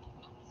 days.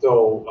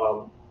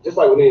 So, just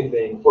like with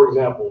anything, for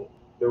example,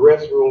 the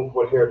restroom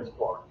for Heritage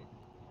Park,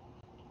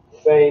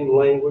 same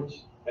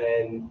language,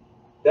 and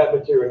that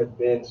material has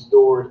been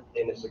stored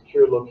in a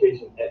secure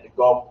location at the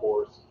golf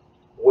course,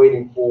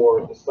 waiting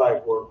for the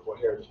site work for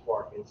Heritage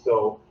Park. And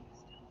so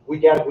we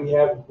have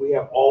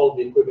all of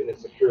the equipment in a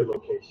secure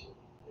location.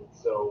 And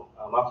so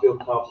I feel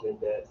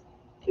confident that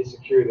it's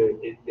secure,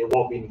 that there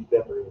won't be any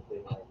theft or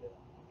anything like that.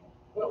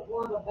 But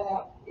what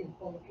about if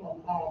they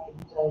come back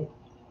and say,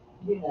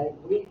 you know,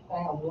 we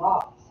found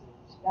rocks and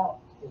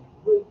stumps and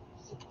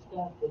roots and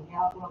stuff, and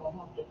y'all gonna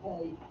have to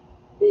pay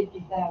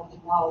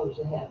 $50,000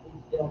 to have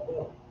these dug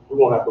up? We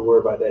won't have to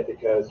worry about that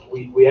because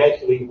we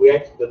actually,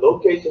 the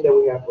location that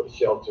we have for the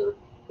shelter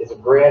is a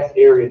grass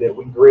area that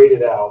we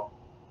graded out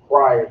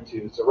prior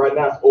to. So right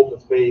now it's open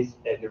space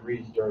at the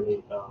Reach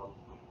Journey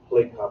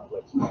play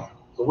complex.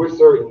 So we're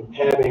certain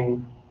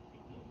having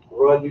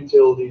run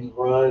utilities,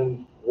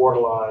 run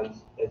water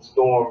lines, and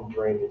storm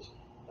drainage.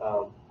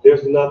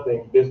 There's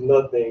nothing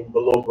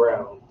below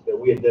ground that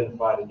we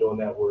identified in doing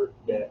that work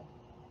that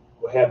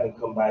will have them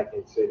come back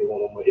and say they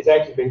want more money. It's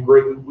actually been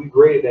great. We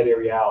graded that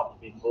area out to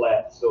be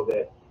flat so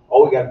that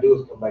all we got to do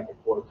is come back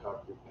and pour the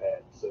concrete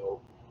pad.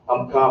 So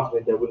I'm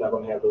confident that we're not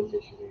going to have those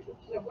issues either.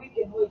 So we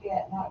can look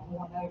at not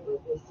going over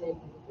the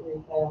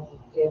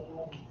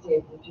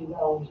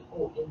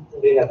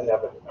 $73,772.14. They have to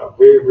have a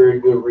very, very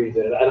good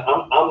reason. And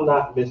I'm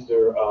not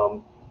Mr.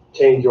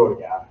 Change order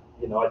guy.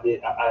 You know, I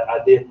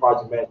did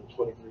project management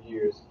 23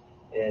 years,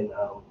 and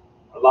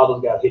a lot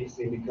of those guys hate to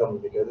see me coming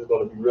because it's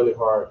going to be really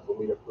hard for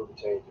me to approve a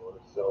change order.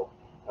 So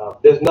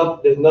there's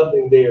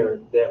nothing there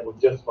that would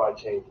justify a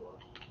change order,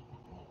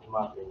 in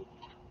my opinion.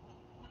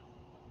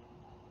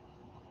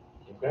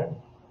 Okay.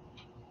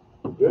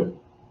 Good.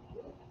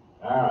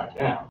 All right,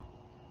 now,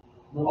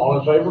 all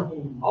in favor?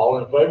 All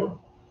in favor?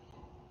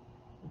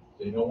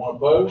 Seeing no one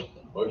opposed,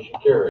 motion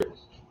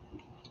carries.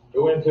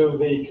 Go into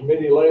the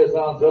committee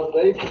liaisons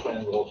updates,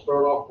 and we'll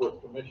start off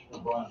with Commissioner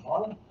Brian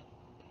Harlan.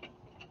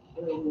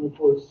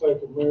 For a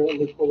second, Mayor, let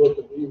me pull up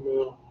an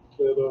email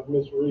that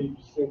Ms. Reed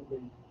sent me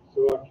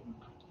so I can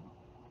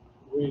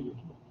read it.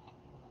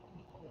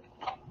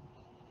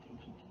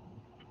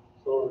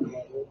 Sorry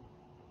about that.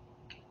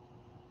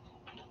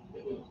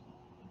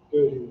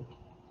 Good.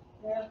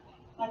 Yeah,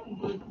 I can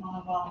do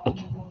my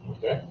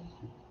Okay,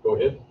 go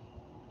ahead.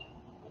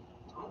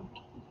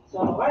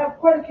 So I have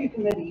quite a few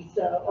committees.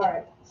 So, all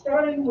right,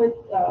 starting with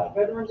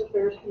Veterans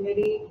Affairs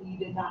Committee, we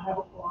did not have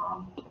a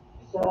quorum.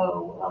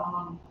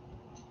 So,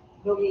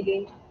 no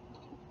meeting.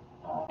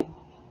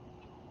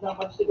 Not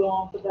much to go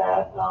on for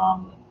that.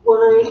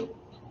 We're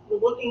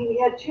looking, we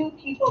had 2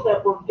 people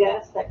that were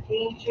guests that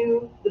came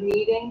to the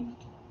meeting.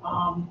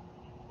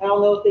 I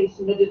don't know if they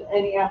submitted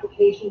any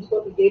applications,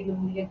 but we gave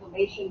them the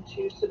information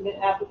to submit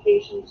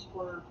applications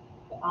for,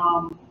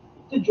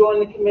 to join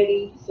the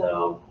committee.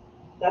 So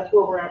that's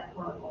where we're at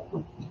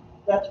currently.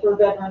 That's for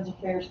Veterans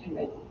Affairs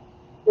Committee.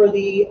 For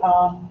the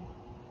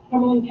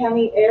Cumberland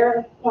County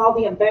Air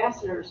Quality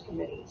Ambassadors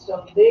Committee.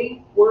 So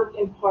they work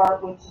in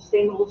part with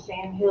Sustainable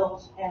Sand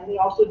Hills, and they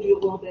also do a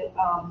little bit,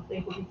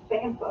 they do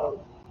FAMFO.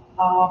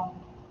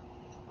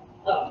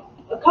 A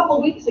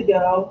couple weeks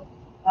ago,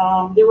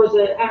 there was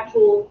an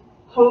actual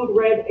code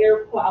red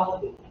air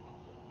quality,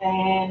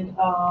 and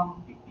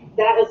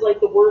that is like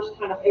the worst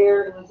kind of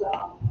air. It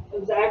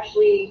was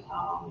actually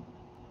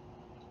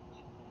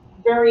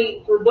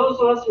very, for those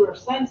of us who are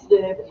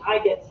sensitive, and I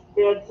get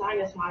bad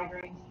sinus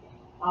migraines.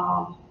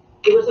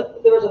 There was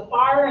a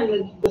fire in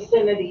the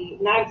vicinity,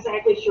 not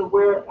exactly sure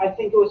where. I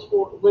think it was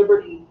Fort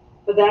Liberty,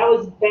 but that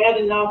was bad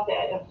enough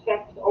that it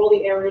affected all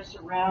the areas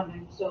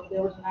surrounding. So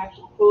there was an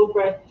actual code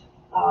red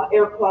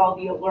air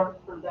quality alert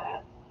for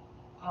that.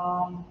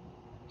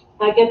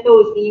 I get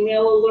those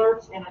email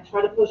alerts, and I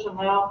try to push them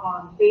out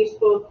on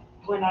Facebook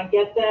when I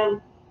get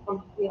them.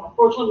 You know,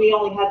 fortunately, we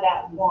only had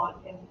that one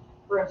in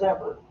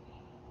forever,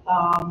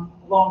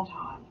 long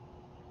time.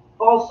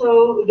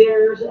 Also,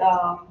 there's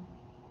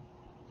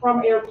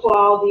from air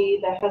quality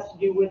that has to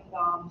do with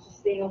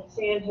Sustainable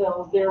Sand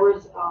Hills. There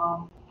was,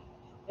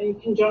 in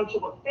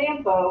conjunction with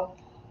FAMFO,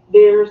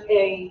 there's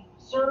a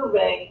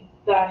survey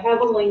that I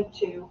have a link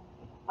to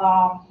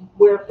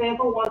where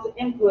FAMFO wants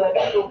input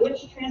for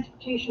which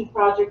transportation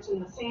projects in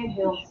the Sand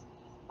Hills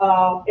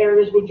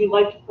areas would you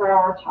like to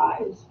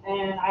prioritize.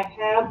 And I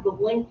have the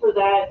link for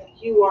that,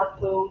 it's a QR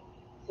code.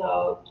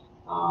 So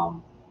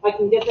I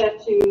can get that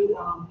to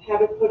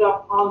have it put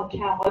up on the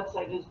town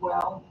website as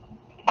well.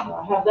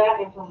 Have that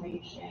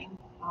information.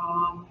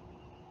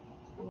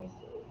 Let me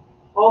see.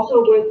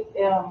 Also with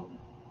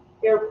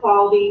air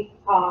quality,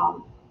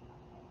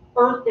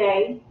 Earth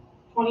Day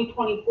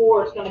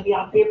 2024 is going to be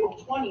on April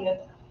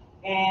 20th,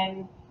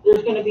 and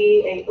there's going to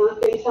be a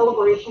Earth Day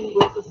celebration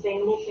with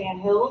Sustainable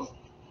Sand Hills.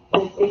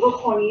 It's April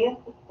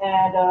 20th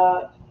at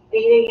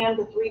 8 a.m.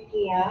 to 3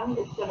 p.m.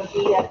 It's going to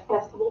be at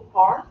Festival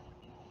Park.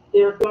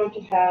 They're going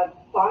to have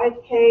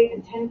 5K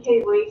and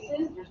 10K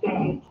races. There's going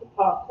to be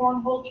a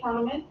cornhole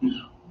tournament,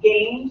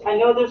 games. I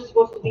know there's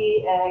supposed to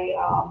be a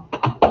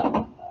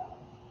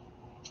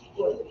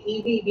with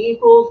EV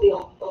vehicles, the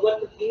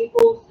electric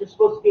vehicles. There's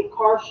supposed to be a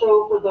car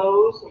show for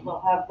those, and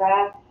they'll have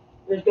that.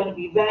 There's gonna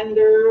be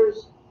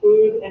vendors,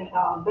 food and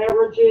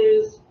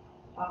beverages,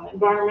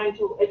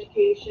 environmental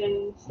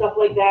education, stuff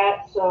like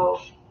that. So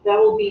that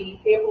will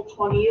be April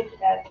 20th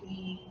at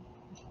the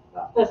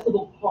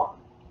Festival Park.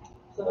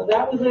 So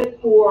that was it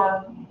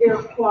for air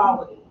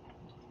quality.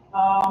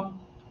 From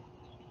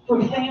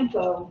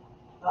FAMPO,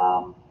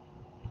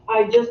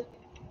 I just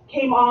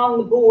came on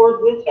the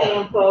board with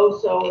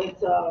FAMPO, so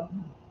it's a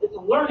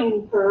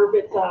learning curve.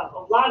 It's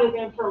a lot of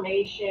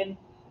information.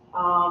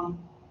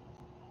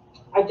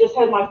 I just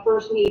had my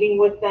first meeting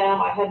with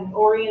them. I had an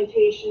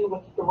orientation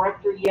with the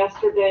director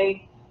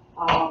yesterday.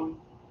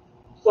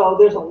 So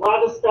there's a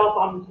lot of stuff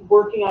I'm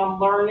working on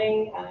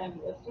learning, and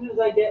as soon as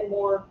I get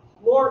more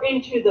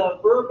into the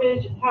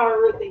verbiage and how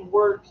everything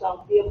works,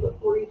 I'll be able to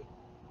brief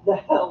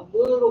that a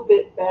little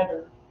bit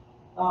better.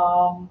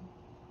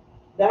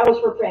 That was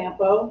for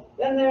FAMPO.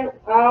 Then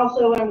I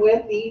also am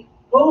with the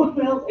Hope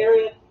Mills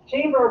Area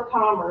Chamber of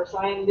Commerce.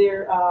 I am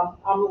their, I'm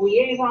a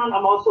liaison.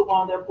 I'm also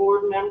one of their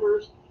board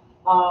members.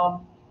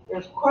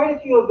 There's quite a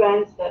few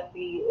events that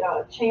the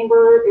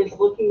chamber is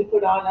looking to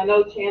put on. I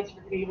know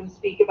Chancellor could even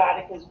speak about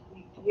it because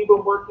we've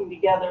been working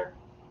together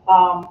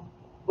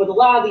with a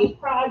lot of these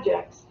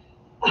projects.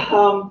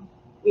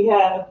 We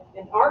have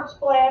an art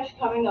splash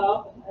coming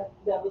up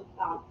that was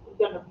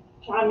going to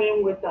chime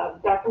in with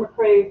Dr.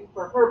 McCrae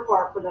for her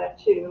part for that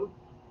too.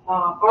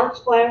 Art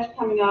splash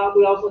coming up.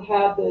 We also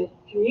have the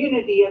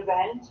community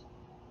event.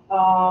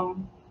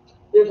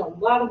 There's a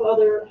lot of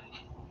other,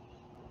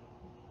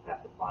 I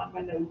have to find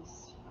my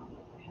notes. I don't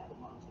know if I have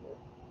them on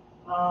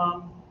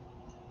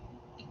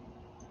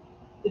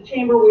here. The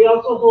chamber, we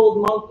also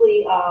hold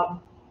monthly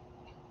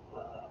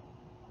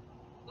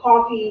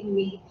coffee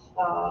meets.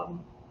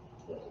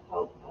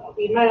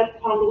 We met at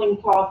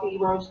Cumberland Coffee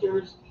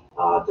Roasters.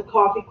 It's a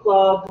coffee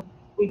club.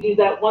 We do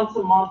that once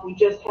a month. We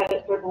just had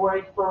it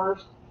February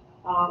 1st.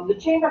 The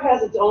chamber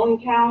has its own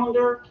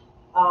calendar.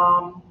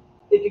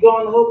 If you go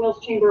on the Hope Mills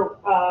Chamber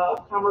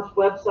Commerce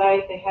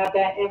website, they have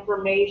that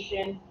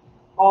information.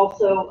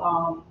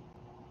 Also,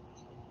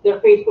 their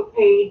Facebook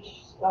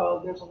page. So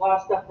there's a lot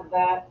of stuff for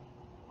that.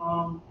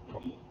 I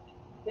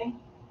think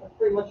I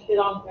pretty much hit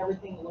on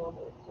everything a little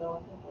bit. So I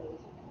think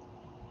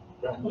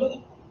that was it.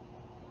 Okay.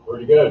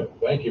 Pretty good.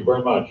 Thank you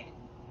very much.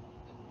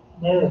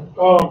 Mayor,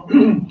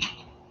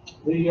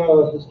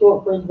 the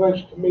Historic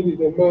Preservation Committee,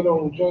 they met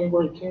on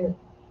January 10th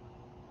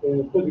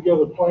and put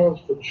together plans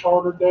for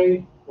Charter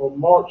Day on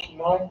March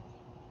 9th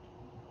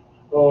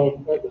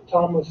at the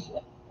Thomas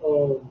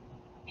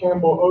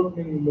Campbell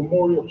Opening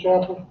Memorial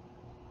Chapel.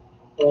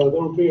 There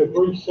will be a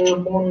brief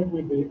ceremony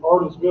with the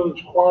Artist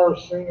Village Choir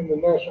singing the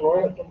national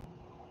anthem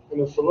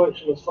and a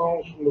selection of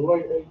songs from the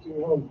late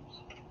 1800s.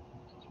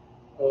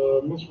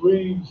 Ms.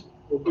 Reeves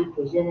will be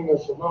presenting a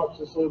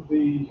synopsis of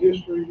the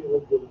history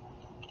of the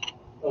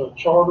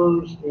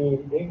charters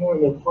in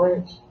England and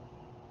France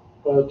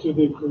to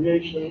the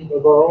creation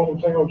of our own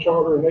town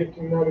charter in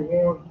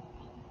 1891.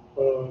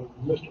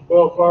 Mr.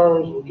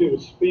 Bellflowers will give a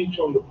speech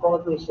on the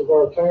progress of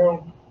our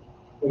town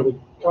and the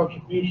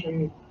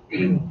contribution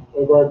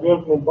of our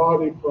governing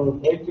body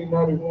from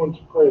 1891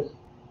 to present.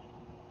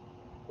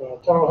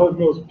 Town Hope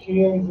Mills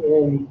pins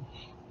and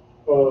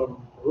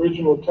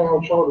original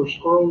town charter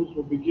scrolls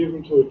will be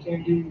given to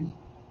attendees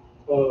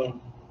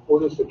for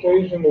this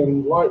occasion,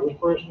 and light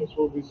refreshments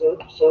will be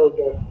served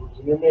afterwards.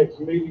 And your next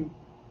meeting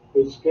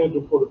is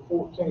scheduled for the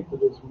 14th of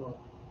this month.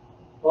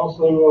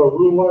 Also,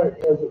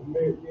 RULAC hasn't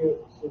met yet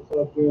since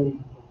I've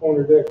been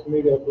appointed to that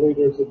committee. I believe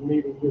there's a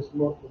meeting this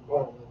month in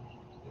Pine Ridge.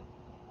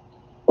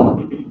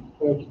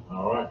 Thank you.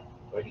 All right.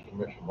 Thank you,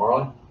 Commissioner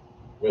Marley.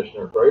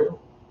 Commissioner Craver.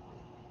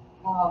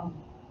 I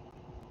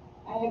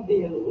am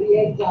the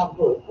liaison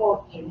for the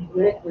Parks and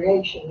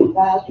Recreation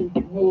Advisory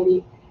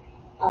Committee.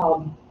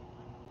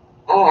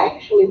 I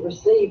actually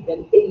received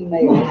an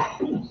email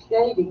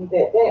stating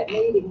that that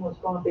meeting was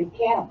going to be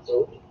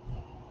canceled.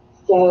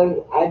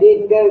 So I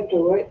didn't go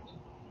to it.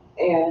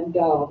 And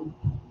so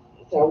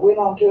I went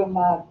on to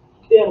my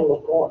dental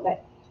appointment.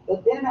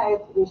 But then I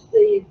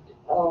received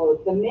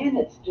the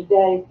minutes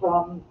today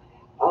from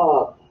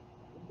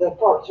the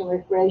Parks and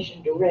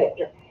Recreation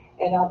Director.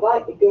 And I'd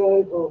like to go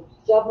over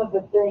some of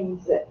the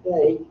things that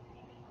they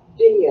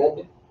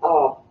did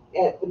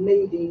at the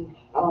meeting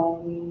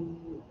on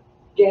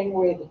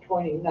January the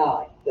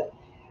 29th.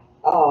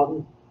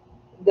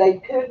 They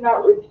could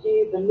not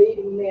review the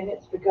meeting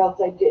minutes because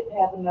they didn't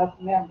have enough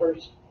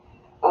members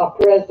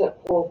present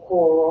for a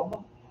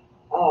quorum.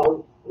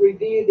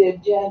 Review the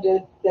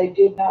agenda, they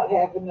did not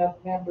have enough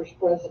members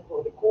present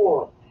for the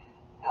quorum.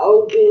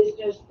 Old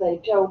business, they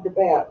told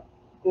about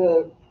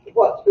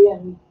what's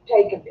been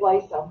taking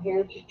place on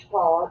Heritage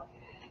Park.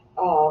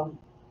 I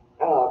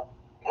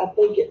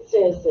think it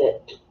says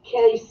that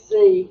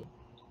KC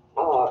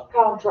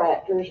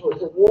Contractors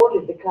was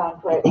awarded the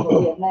contract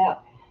for the amount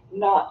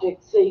not to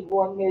exceed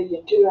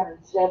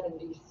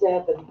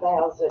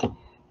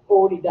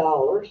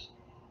 $1,277,040.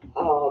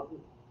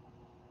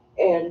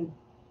 And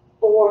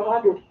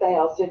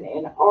 $400,000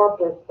 in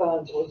ARPA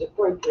funds was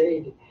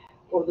appropriated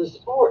for the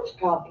sports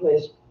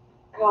complex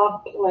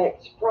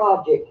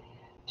project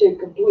to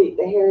complete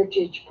the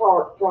Heritage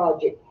Park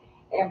project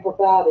and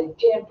provide a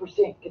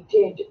 10%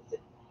 contingency.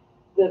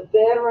 The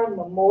veteran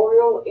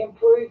memorial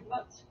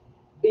improvements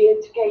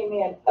bids came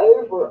in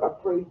over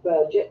approved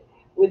budget.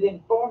 With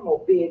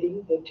informal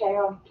bidding, the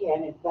town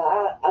can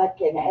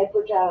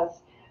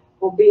advertise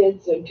for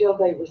bids until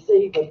they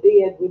receive a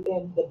bid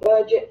within the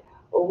budget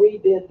or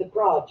rebid the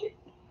project,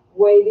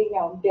 waiting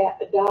on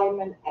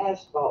diamond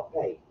asphalt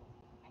paving.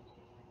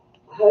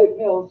 Hope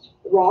Mills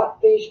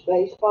Rockfish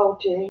baseball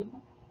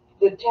team.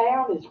 The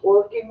town is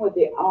working with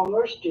the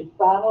owners to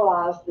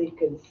finalize the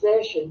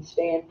concession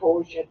stand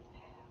portion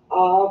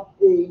of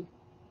the,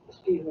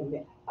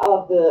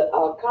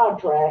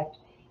 contract.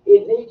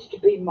 It needs to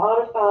be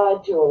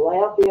modified to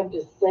allow them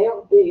to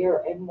sell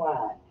beer and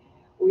wine.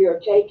 We are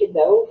taking the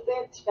old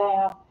fence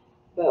down,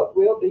 but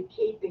we'll be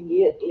keeping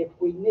it if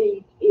we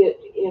need it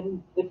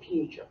in the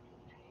future.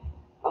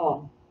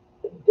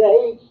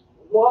 They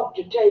want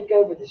to take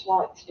over this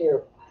light's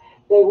terrible.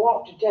 They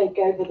want to take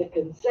over the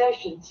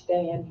concession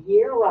stand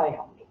year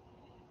round.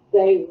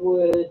 They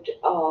would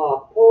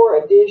pour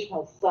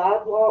additional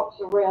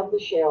sidewalks around the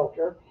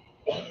shelter.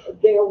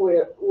 There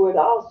would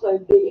also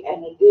be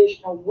an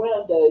additional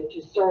window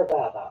to serve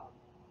out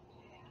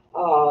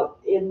of.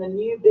 In the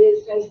new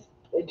business,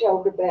 they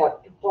told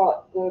about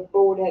what the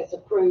board has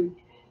approved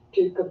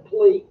to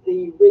complete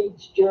the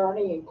Reed's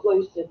Journey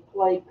Inclusive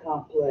Play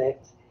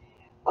Complex.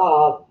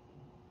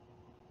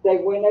 They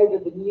went over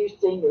the new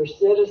senior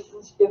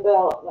citizens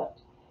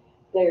development.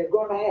 They're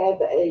going to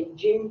have a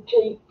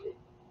Juneteenth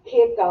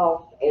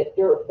kickoff at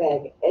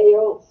Dirtbag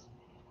Ales.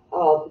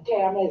 The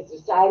town has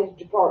decided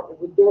to partner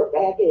with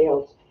Dirtbag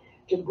Ales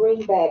to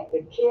bring back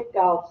the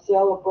kickoff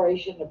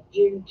celebration of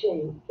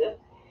Juneteenth.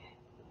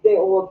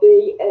 There will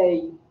be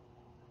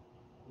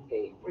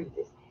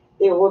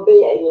there will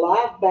be a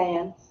live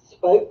band,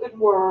 spoken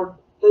word,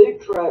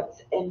 food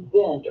trucks, and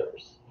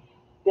vendors.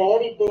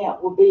 That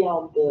event will be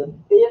on the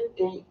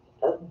 15th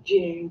of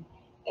June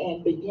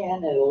and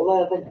begin at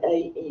 11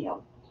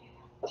 a.m.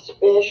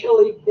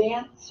 Special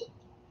events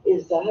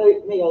is the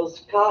Hope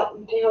Mills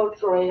Cottontail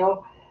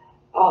Trail,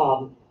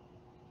 and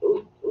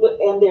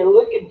they're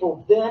looking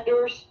for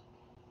vendors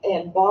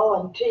and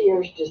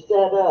volunteers to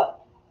set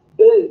up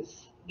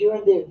booths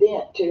during the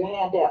event to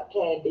hand out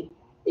candy,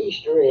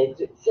 Easter eggs,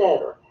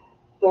 etc.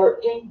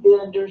 13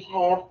 vendors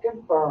have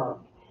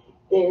confirmed.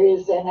 There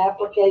is an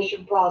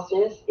application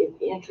process. If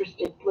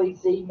interested,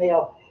 please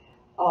email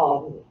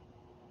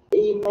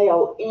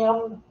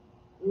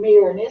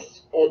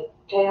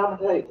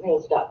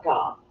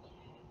mmirnis@townofhopemills.com.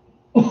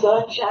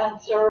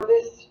 Sunrise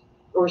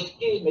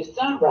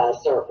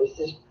service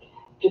is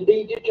to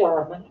be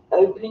determined.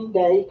 Opening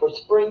day for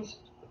spring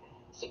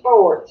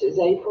sports is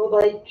April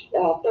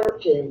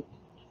 13th.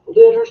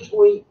 Litter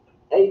sweep,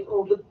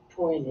 April the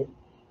 20th.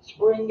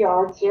 Spring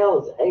yard sale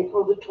is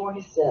April the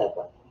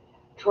 27th.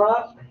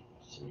 Trunk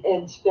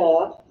and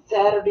stuff,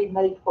 Saturday,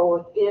 May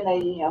 4th, 10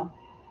 a.m.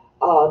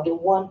 To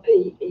 1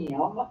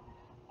 p.m.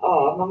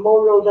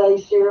 Memorial Day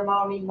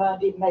ceremony,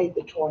 Monday, May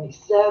the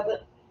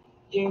 27th.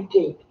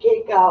 Juneteenth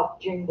kickoff,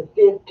 June the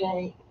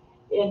 15th.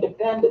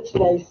 Independence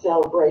Day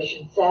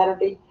celebration,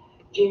 Saturday,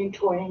 June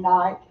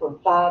 29th from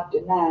 5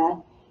 to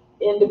 9.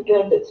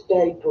 Independence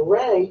Day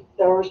parade,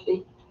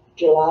 Thursday,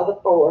 July the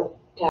 4th,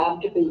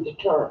 time to be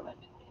determined.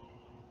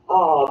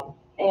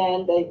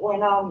 And they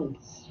went on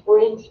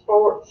spring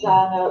sports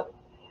sign-up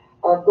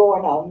are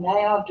going on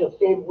now until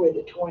February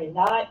the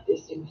 29th.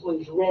 This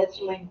includes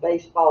wrestling,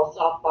 baseball,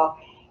 softball,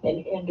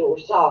 and indoor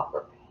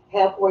soccer.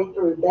 Halfway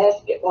through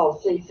basketball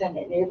season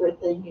and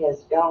everything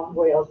has gone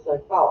well so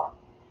far.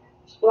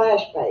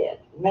 Splash pad.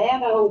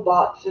 Manhole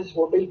boxes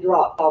will be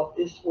dropped off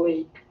this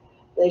week.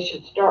 They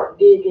should start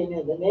digging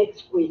in the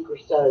next week or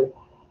so,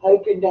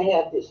 hoping to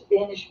have this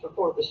finished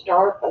before the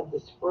start of the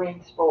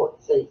spring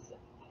sports season.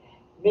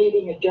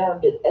 Meeting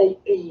adjourned at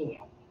 8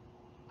 p.m.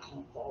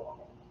 All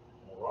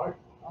right.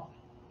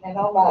 And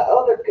on my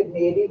other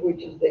committee,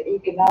 which is the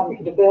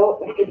Economic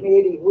Development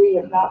Committee, we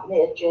have not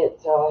met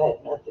yet, so I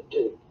had nothing to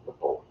do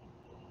before.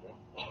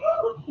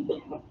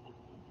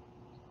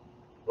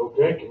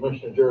 Okay,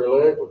 Commissioner Jerry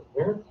Legg with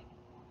appearance.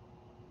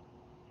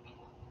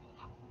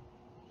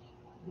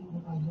 I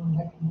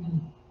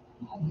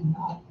did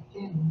not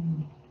attend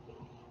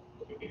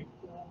the meeting.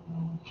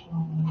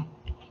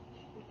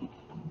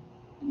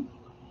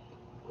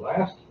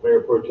 Last,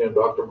 Mayor Pro Tem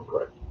Dr.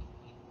 McCray.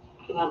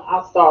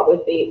 I'll start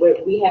with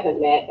we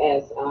haven't met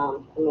as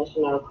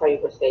Commissioner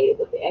Craver stated,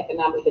 with the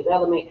Economic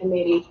Development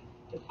Committee.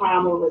 The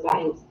primary was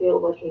I am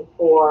still looking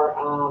for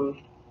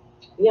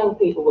young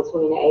people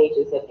between the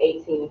ages of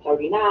 18 and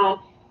 39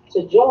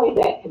 to join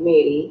that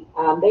committee.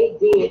 They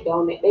did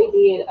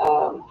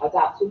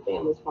adopt 2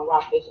 families from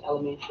Rockfish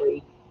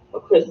Elementary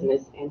for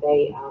Christmas, and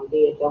they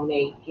did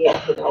donate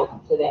gifts to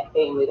that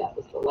family. That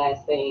was the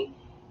last thing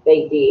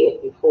they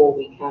did before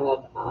we kind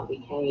of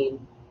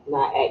became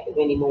not active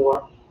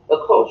anymore.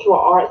 The Cultural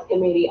Arts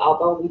Committee,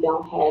 although we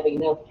don't have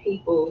enough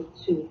people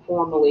to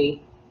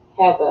formally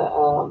have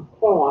a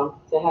quorum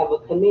to have a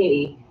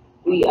committee,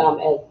 we,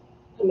 as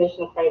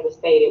Commissioner Craver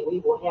stated, we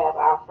will have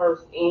our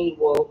first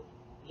annual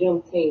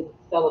Juneteenth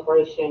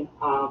celebration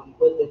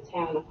with the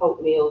town of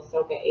Hope Mills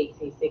circa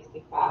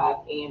 1865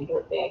 and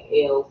Dirtbag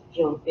Hills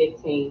June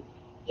 15th.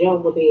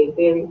 June will be a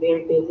very,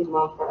 very busy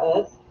month for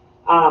us.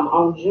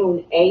 On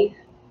June 8th,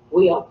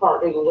 we are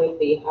partnering with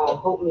the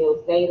Hope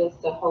Mills Zetas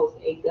to host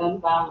a gun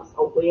violence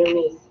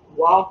awareness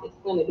walk. It's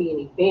going to be an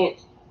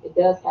event. It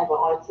does have an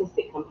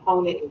artistic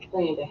component. We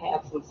plan to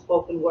have some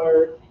spoken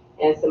word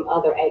and some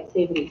other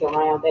activities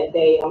around that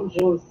day. On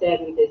June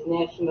 7th is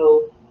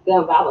National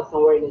Gun Violence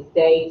Awareness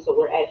Day, so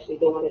we're actually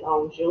doing it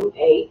on June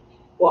 8th.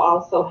 We'll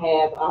also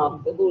have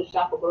the Little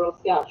Shop of Girl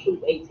Scout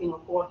Troop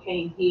 1804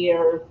 came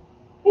here.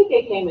 I think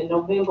they came in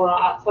November or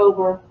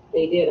October.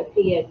 They did a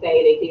PSA.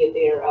 They did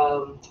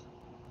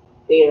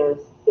their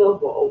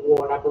silver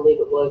award, I believe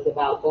it was,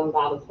 about gun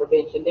violence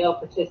prevention. They'll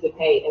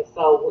participate, and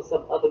so will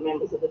some other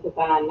members of the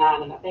Divine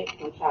Nine, and I think we're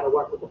going to try to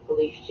work with the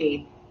police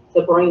chief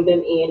to bring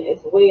them in as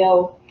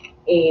well.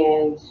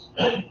 And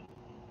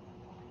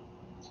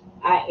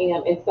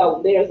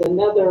so there's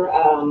another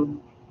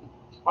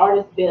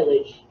artist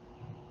village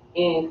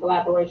in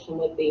collaboration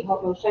with the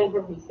Hope Mills Chamber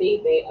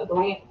received a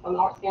grant from the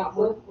Arts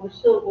Council. We're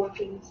still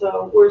working,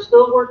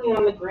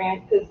 on the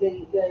grant because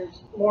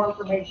there's more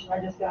information.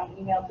 I just got an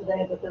email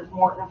today that there's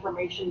more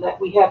information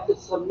that we have to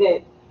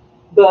submit.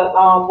 But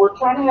we're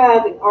trying to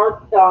have an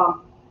art,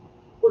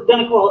 we're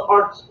gonna call it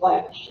Art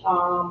Splash.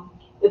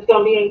 It's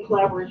gonna be in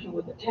collaboration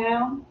with the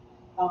town,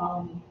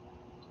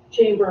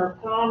 Chamber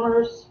of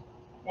Commerce,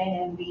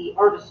 and the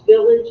Artist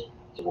Village.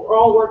 So we're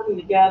all working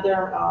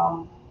together,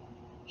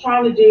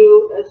 trying to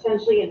do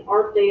essentially an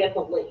art day at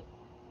the lake.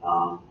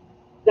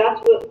 That's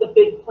what the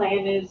big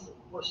plan is.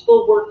 We're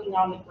still working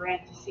on the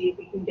grant to see if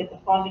we can get the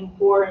funding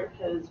for it,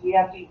 because we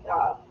have to,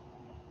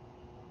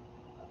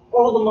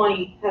 all the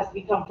money has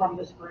to come from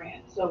this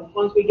grant. So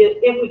if we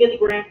get the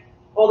grant,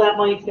 all that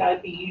money's got to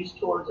be used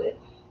towards it.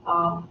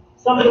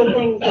 Some of the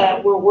things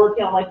that we're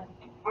working on, like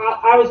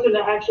I was going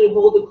to actually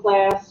hold a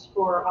class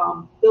for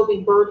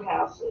building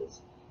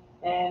birdhouses,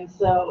 and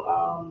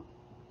so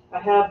I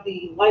have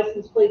the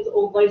license plates,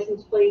 old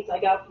license plates I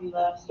got from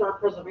the Star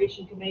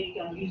Preservation Committee.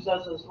 Going to use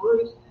those as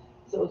roofs,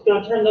 so it's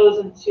going to turn those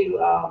into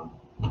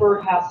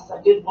birdhouses.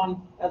 I did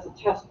one as a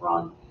test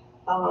run,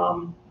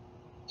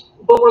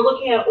 but we're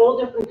looking at all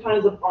different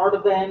kinds of art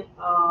events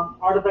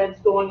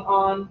going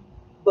on.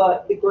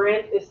 But the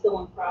grant is still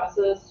in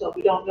process, so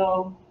we don't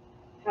know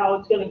how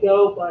it's going to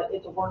go. But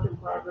it's a work in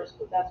progress.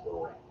 But that's where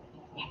we're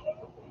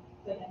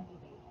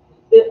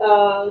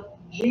at.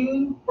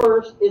 June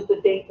 1st is the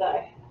date that I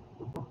have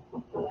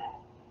for that,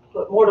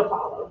 but more to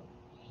follow.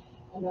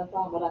 And that's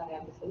all that I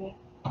have to submit.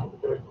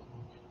 Okay.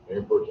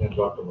 Mayor Pro Tem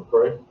Dr.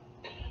 McCray.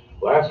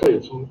 Lastly,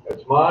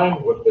 it's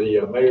mine with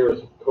the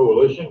Mayor's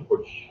Coalition,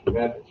 which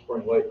met at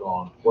Spring Lake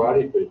on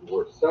Friday,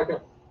 February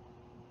 2nd.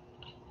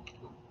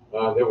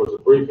 There was a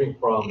briefing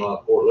from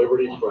Fort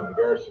Liberty from the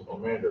Garrison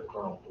Commander,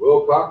 Colonel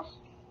Wilcox.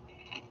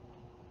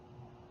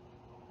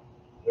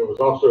 There was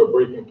also a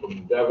briefing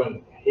from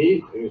Devin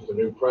Heath, who's the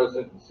new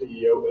president and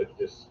CEO at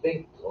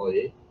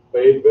Distinctly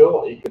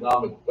Fayetteville,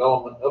 Economic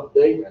Development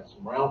Update, and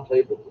some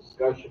roundtable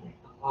discussion and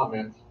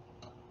comments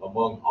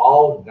among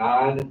all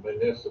 9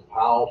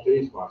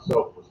 municipalities.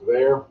 Myself was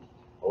there,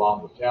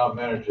 along with Town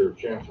Manager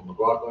Chancellor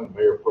McLaughlin,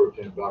 Mayor Pro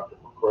Tem Dr.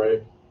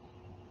 McCray.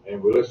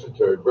 And we listened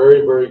to a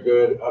very, very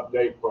good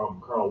update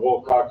from Colonel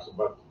Wilcox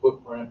about the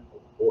footprint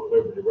of Fort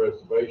Liberty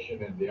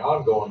Reservation and the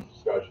ongoing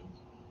discussions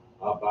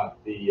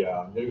about the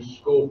new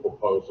school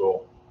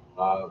proposal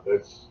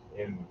that's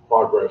in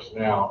progress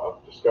now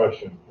of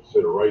discussion and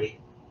consideration.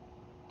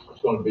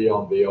 It's going to be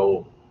on the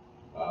old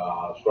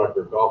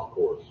Striker Golf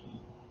Course.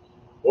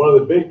 One of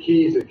the big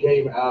keys that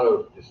came out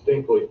of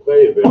Distinctly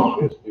Fayetteville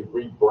is the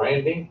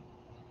rebranding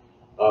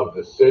of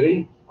the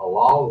city,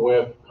 along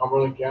with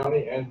Cumberland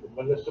County and the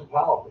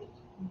municipalities.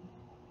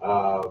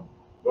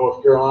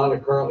 North Carolina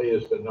currently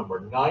is the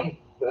number 9th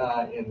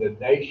in the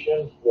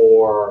nation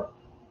for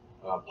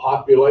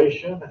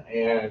population,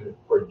 and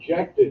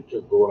projected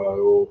to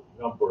grow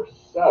number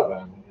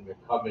 7 in the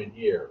coming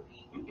years.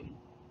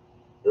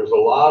 There's a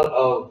lot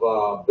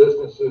of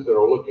businesses that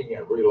are looking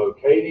at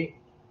relocating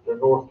to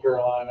North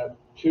Carolina.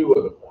 2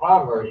 of the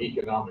primary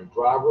economic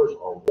drivers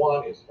are,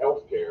 one is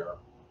healthcare,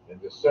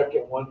 and the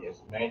second one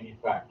is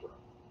manufacturing.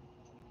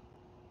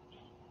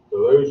 So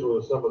those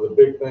were some of the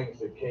big things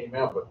that came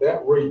out, but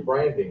that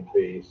rebranding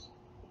piece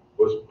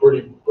was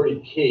pretty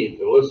key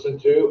to listen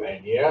to.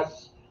 And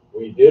yes,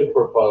 we did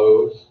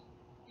propose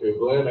to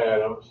Glenn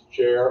Adams,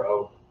 chair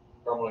of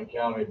Cumberland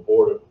County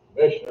Board of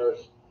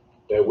Commissioners,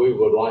 that we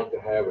would like to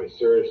have a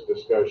serious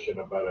discussion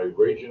about a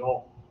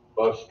regional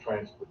bus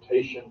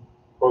transportation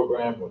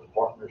program with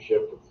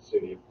partnership with the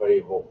city of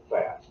Fayetteville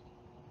FAST.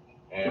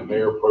 And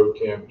Mayor Pro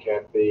Tem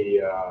Kathy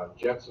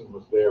Jensen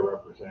was there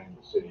representing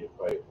the city of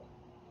Fayetteville.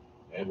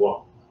 And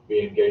we'll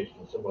be engaged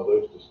in some of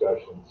those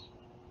discussions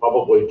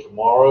probably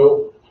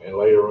tomorrow and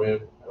later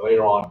in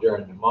later on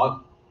during the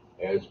month,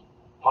 as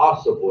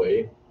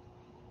possibly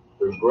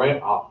through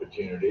grant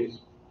opportunities,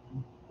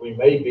 we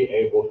may be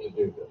able to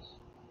do this.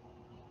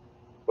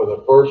 For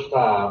the first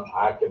time,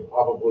 I can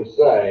probably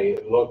say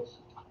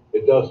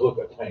it does look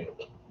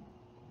attainable.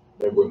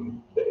 It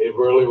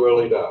really,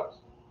 really does.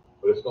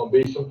 But it's going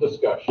to be some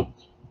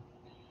discussions.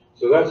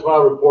 So that's my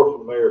report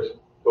from the Mayor's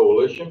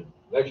Coalition.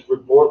 Next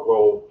report,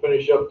 we'll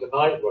finish up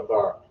tonight with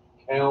our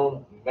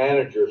town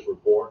manager's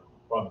report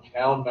from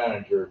Town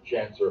Manager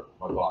Chancellor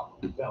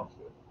McLaughlin. Sounds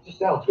good. Just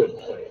sounds good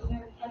to say it.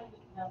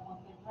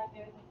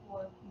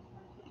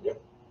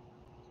 Yep.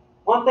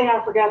 One thing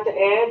I forgot to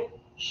add,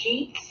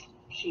 Sheets.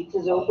 Sheets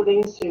is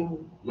opening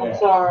soon. I'm Yes.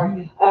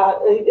 sorry.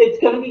 It's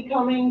gonna be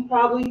coming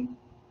probably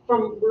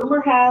from,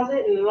 rumor has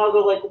it, in another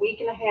like week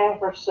and a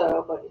half or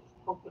so, but it's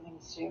opening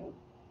soon.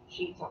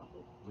 Sheets on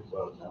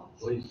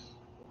Please.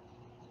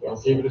 Don't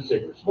keep it a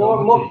secret. More,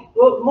 I don't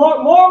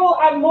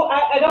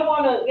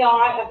wanna,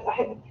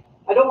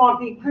 I don't wanna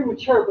be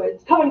premature, but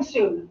it's coming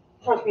soon.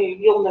 Trust me,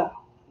 you'll know.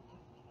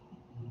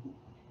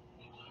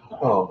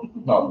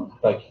 No,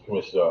 thank you,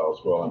 Commissioner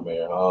Scroll,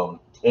 Mayor.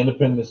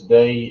 Independence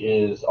Day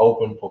is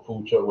open for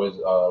food truck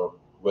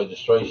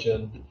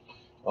registration.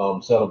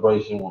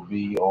 Celebration will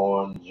be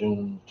on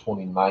June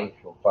 29th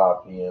from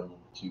 5 p.m.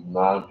 to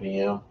 9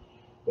 p.m.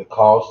 The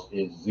cost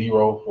is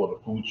 $0 for the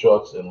food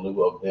trucks in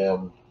lieu of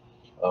them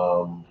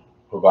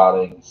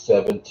providing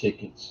 7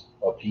 tickets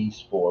apiece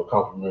for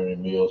complimentary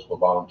meals for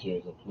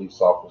volunteers and police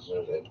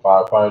officers and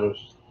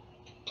firefighters.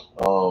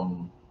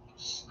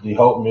 The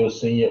Hope Mills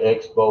Senior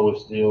Expo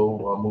is still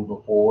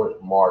moving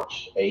forward,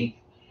 March 8th.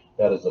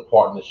 That is a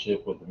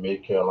partnership with the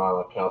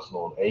Mid-Carolina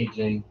Council on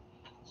Aging.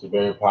 It's a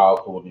very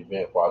powerful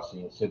event for our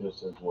senior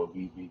citizens where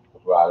we be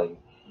providing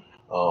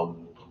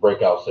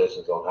breakout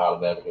sessions on how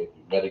to navigate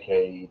through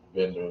Medicaid,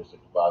 vendors,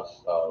 and provide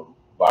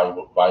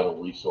vital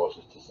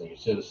resources to senior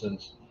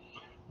citizens.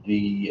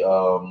 The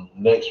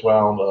next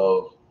round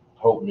of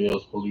Hope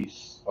Mills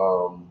Police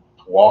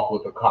Walk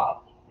with a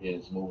Cop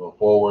is moving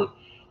forward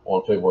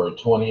on February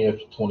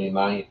 20th,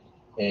 29th,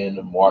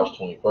 and March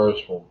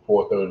 21st from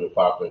 4:30 to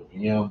 5:30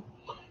 p.m.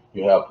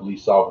 You have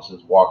police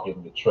officers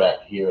walking the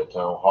track here at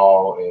Town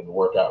Hall in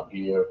workout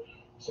gear.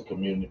 It's a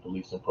community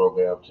policing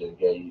program to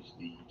engage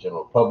the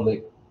general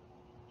public.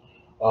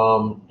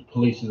 The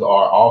police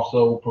are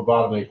also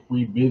providing a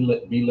free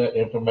BLET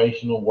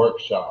informational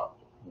workshop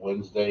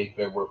Wednesday,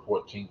 February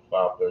 14th,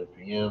 5:30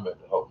 p.m. at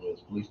the Hope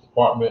Mills Police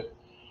Department.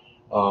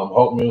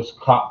 Hope Mills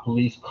Cop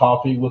Police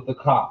Coffee with the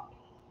Cop.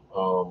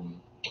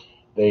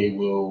 They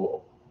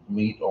will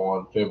meet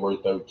on February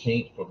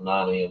 13th from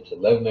 9 a.m. to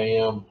 11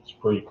 a.m. It's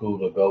pretty cool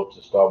to go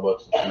to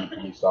Starbucks and see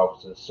police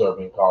officers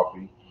serving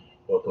coffee.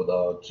 But for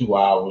the 2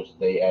 hours,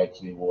 they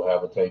actually will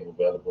have a table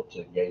available to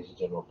engage the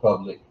general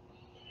public.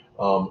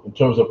 In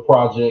terms of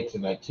projects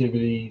and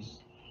activities,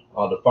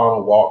 the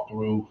final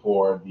walkthrough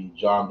for the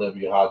John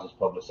W. Hodges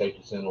Public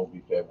Safety Center will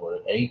be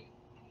February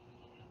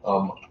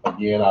 8th.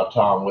 Again, our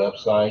town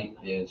website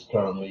is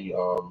currently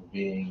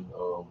being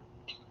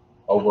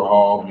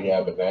overhauled. We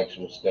have an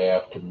actual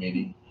staff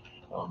committee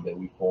that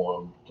we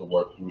formed to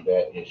work through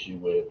that issue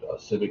with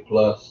Civic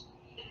Plus.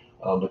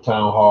 The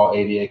Town Hall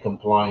ADA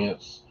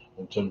compliance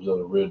in terms of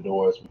the rear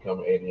doors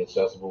becoming ADA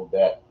accessible.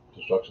 That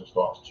construction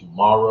starts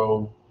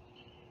tomorrow.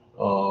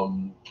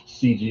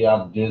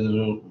 CGI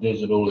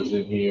digital is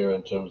in here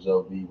in terms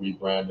of the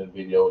rebranding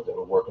videos that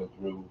we're working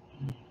through.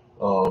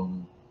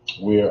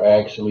 We're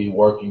actually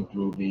working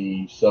through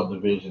the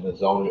subdivision and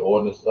zoning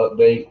ordinance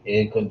update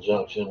in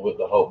conjunction with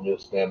the Hope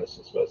Mills standards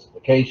and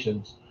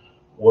specifications.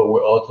 What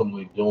we're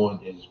ultimately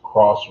doing is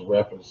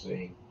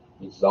cross-referencing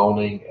the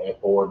zoning and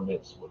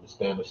ordinance with the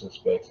standards and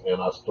specs and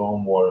our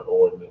stormwater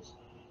ordinance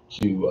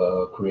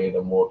to create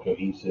a more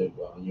cohesive,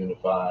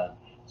 unified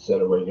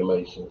set of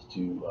regulations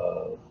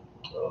to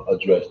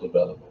address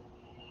development.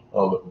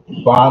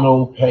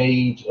 Final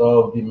page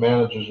of the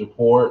manager's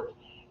report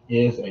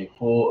is a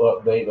full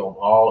update on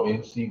all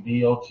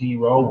NCDOT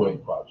roadway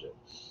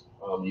projects.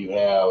 You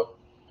have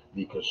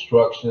the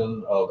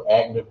construction of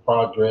active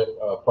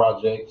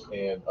projects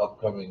and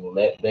upcoming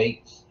let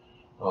dates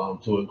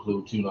to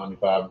include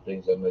 295 and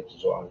things of that nature.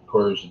 So I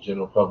encourage the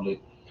general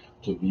public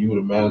to view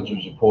the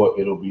manager's report.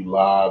 It'll be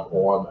live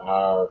on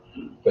our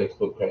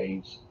Facebook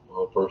page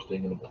first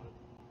thing in the morning.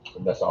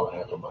 And that's all I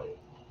have for my end.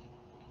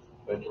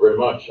 Thank you very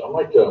much. I'd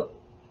like to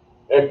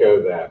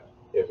echo that.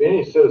 If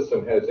any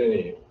citizen has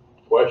any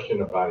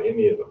question about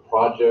any of the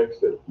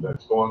projects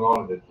that's going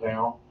on in the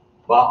town,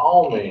 by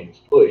all means,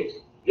 please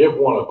give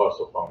one of us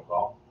a phone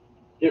call.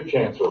 Give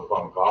Chancellor a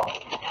phone call,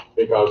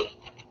 because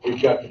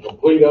we've got the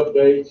complete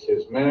updates.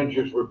 His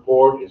manager's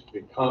report is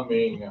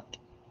becoming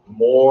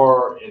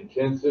more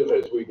intensive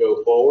as we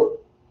go forward.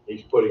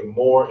 He's putting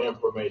more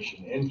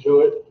information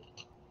into it,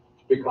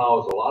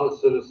 because a lot of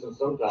citizens,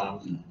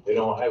 sometimes they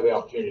don't have the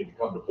opportunity to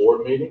come to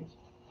board meetings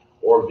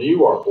or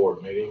view our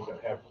board meetings and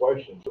have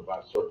questions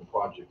about certain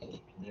projects in the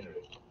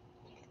community.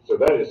 So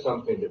that is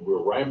something that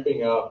we're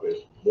ramping up,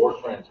 is more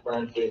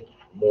transparency,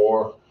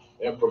 more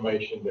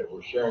information that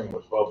we're sharing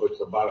with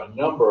publics about a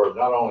number of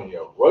not only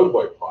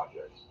roadway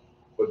projects,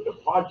 but the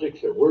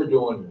projects that we're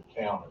doing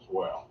in town as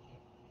well.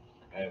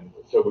 And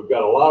so we've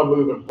got a lot of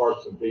moving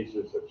parts and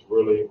pieces that's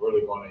really,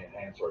 really going to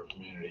enhance our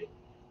community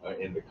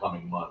in the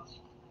coming months.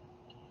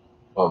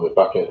 If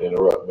I can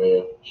interrupt,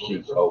 Mayor,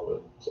 sheets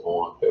open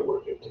on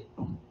February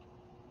 15th.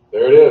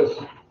 There it is.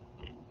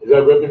 Is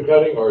that ribbon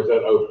cutting or is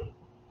that open?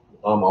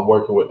 I'm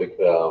working with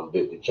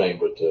the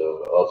chamber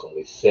to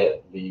ultimately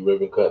set the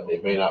ribbon cut.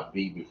 It may not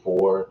be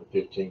before the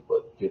 15th,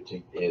 but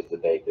 15th is the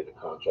date that the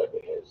contractor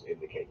has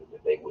indicated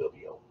that they will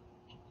be open.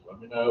 Let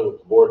me know, let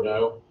the board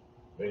know.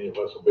 Many of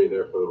us will be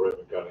there for the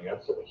ribbon cutting.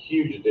 That's a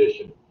huge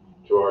addition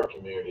to our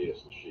community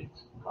as the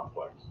Sheets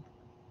complex.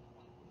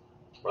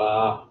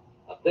 I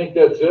think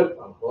that's it,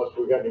 unless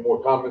we got any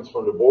more comments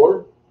from the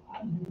board.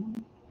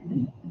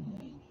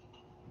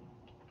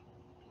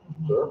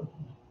 Sir?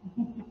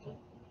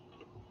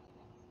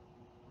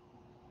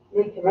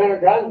 Mr.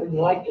 Mayor, I would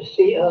like to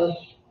see us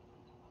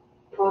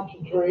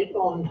concentrate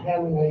on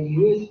having a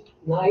youth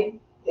night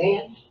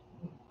dance.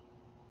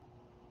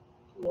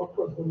 Work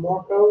with the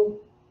Marco.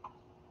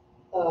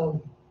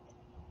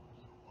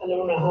 I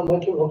don't know how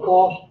much it will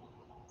cost,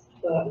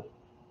 but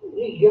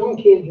these young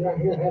kids right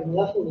here have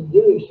nothing to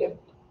do except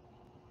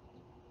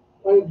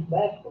play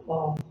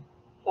basketball,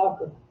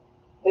 soccer,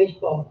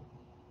 baseball.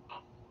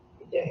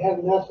 They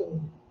have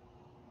nothing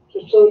to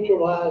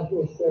socialize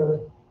with their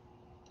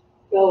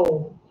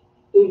fellow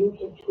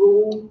students at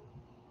school,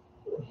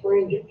 or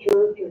friends at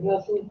church or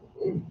nothing.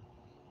 And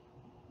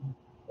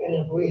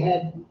if we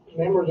had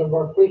members of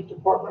our police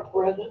department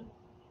present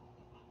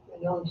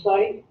and on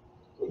site,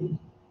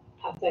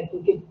 I think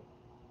we could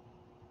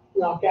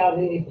knock out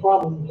any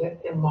problems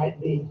that there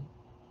might be.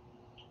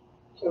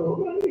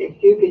 So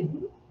if you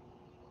could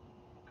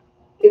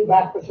get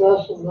back with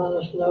us and let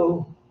us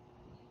know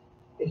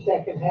if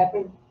that can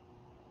happen.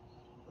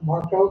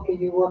 Marco, can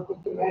you work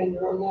with the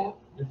manager on that?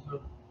 Yes, sir.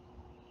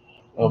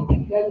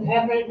 Doesn't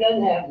happen, it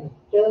doesn't happen.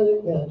 Does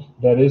it does.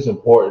 That is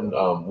important.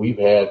 We've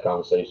had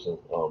conversations,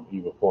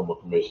 even former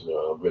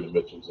Commissioner Billy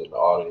Mitchell's in the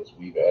audience.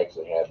 We've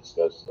actually had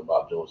discussions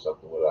about doing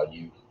something with our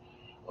youth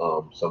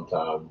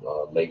sometime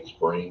late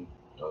spring.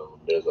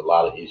 There's a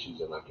lot of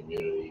issues in our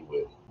community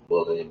with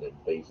bullying and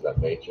things of that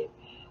nature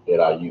that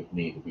our youth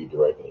need to be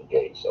directly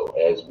engaged. So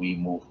as we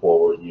move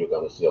forward, you're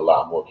going to see a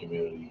lot more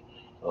community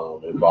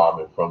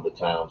involvement from the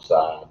town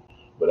side,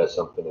 but that's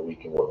something that we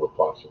can work with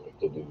Parks and Rec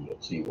to do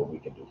and see what we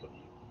can do for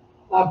you.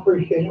 I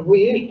appreciate it.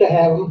 We used to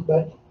have them,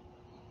 but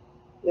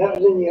that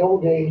was in the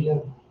old days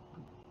of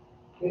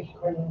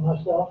Mr. and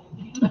myself.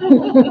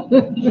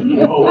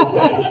 The old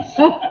days.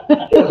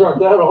 You guys aren't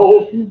that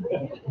old.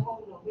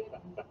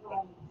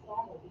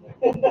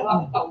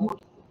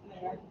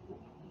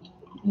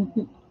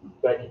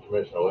 Thank you,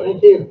 Commissioner Lee.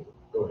 Thank you.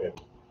 Go ahead.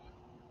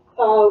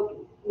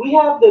 We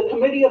have the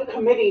Committee of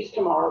Committees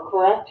tomorrow,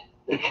 correct?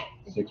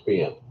 6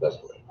 p.m. That's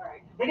correct. All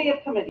right, Committee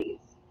of Committees.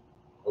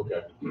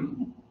 Okay.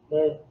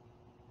 Mayor,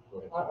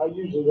 I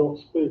usually don't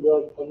speak,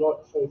 but I'd like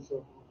to say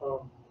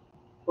something.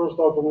 First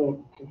off, I want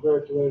to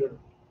congratulate our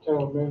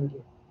town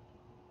manager.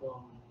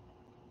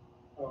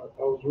 I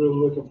was really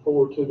looking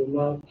forward to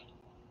tonight.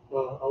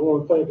 I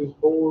want to thank this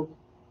board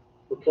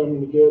for coming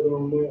together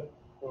on that.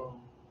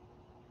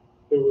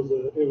 It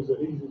was an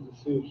easy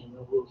decision, I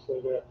will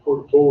say that, for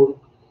the board.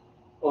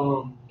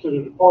 To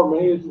the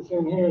department heads that's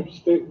in here,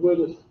 stick with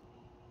us.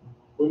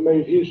 We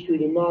made history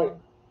tonight,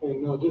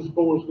 and this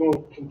board's going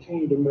to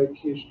continue to make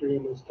history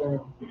in this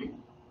town.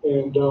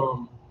 And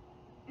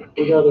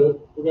we got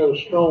a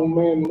strong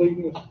man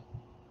leading us,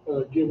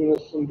 giving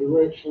us some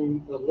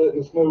direction,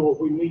 letting us know what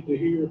we need to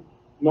hear,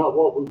 not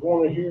what we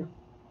want to hear.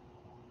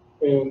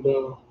 And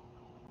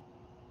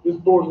this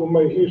board's gonna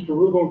make history.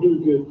 We're gonna do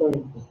good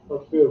things. I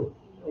feel it.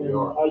 And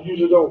I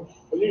usually don't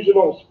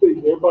speak.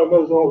 Everybody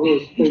knows I don't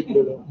really speak,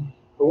 but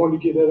I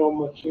wanted to get that on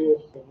my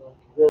chest. And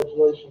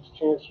congratulations,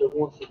 Chancellor,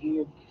 once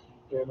again.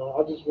 And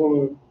I just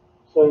want to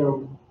say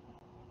I'm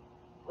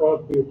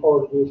proud to be a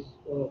part of this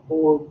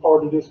board,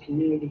 part of this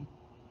community.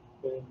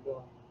 And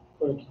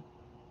thank you.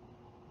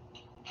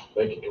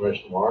 Thank you,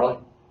 Commissioner Marley.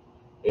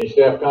 Any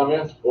staff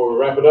comments before we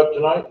wrap it up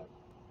tonight?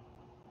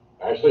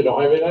 Ashley,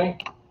 don't have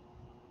anything?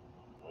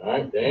 All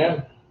right,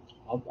 Dan?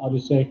 I'll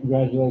just say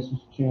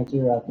congratulations to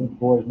Chancellor. I think the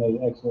board has made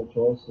an excellent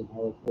choice, and I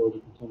look forward to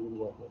continuing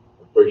to work with it.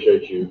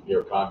 Appreciate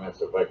your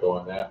comments, if I go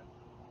on that.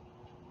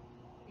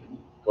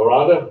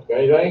 Corrada, got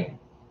anything?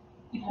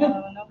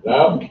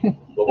 No?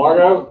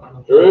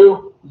 Lamargo?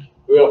 Drew?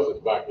 Who else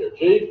is back here?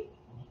 Chief?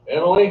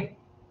 Emily?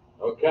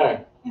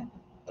 Okay.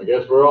 I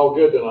guess we're all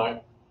good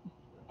tonight.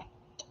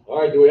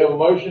 All right, do we have a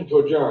motion to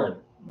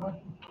adjourn?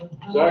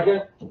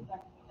 Second?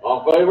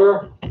 All in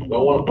favor?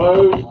 No one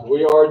opposed?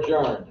 We are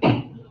adjourned.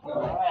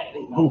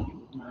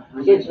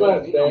 6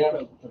 minutes,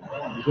 Dan.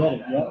 You got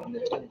it, yep.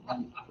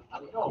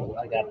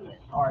 I got it.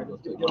 All right.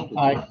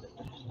 All right.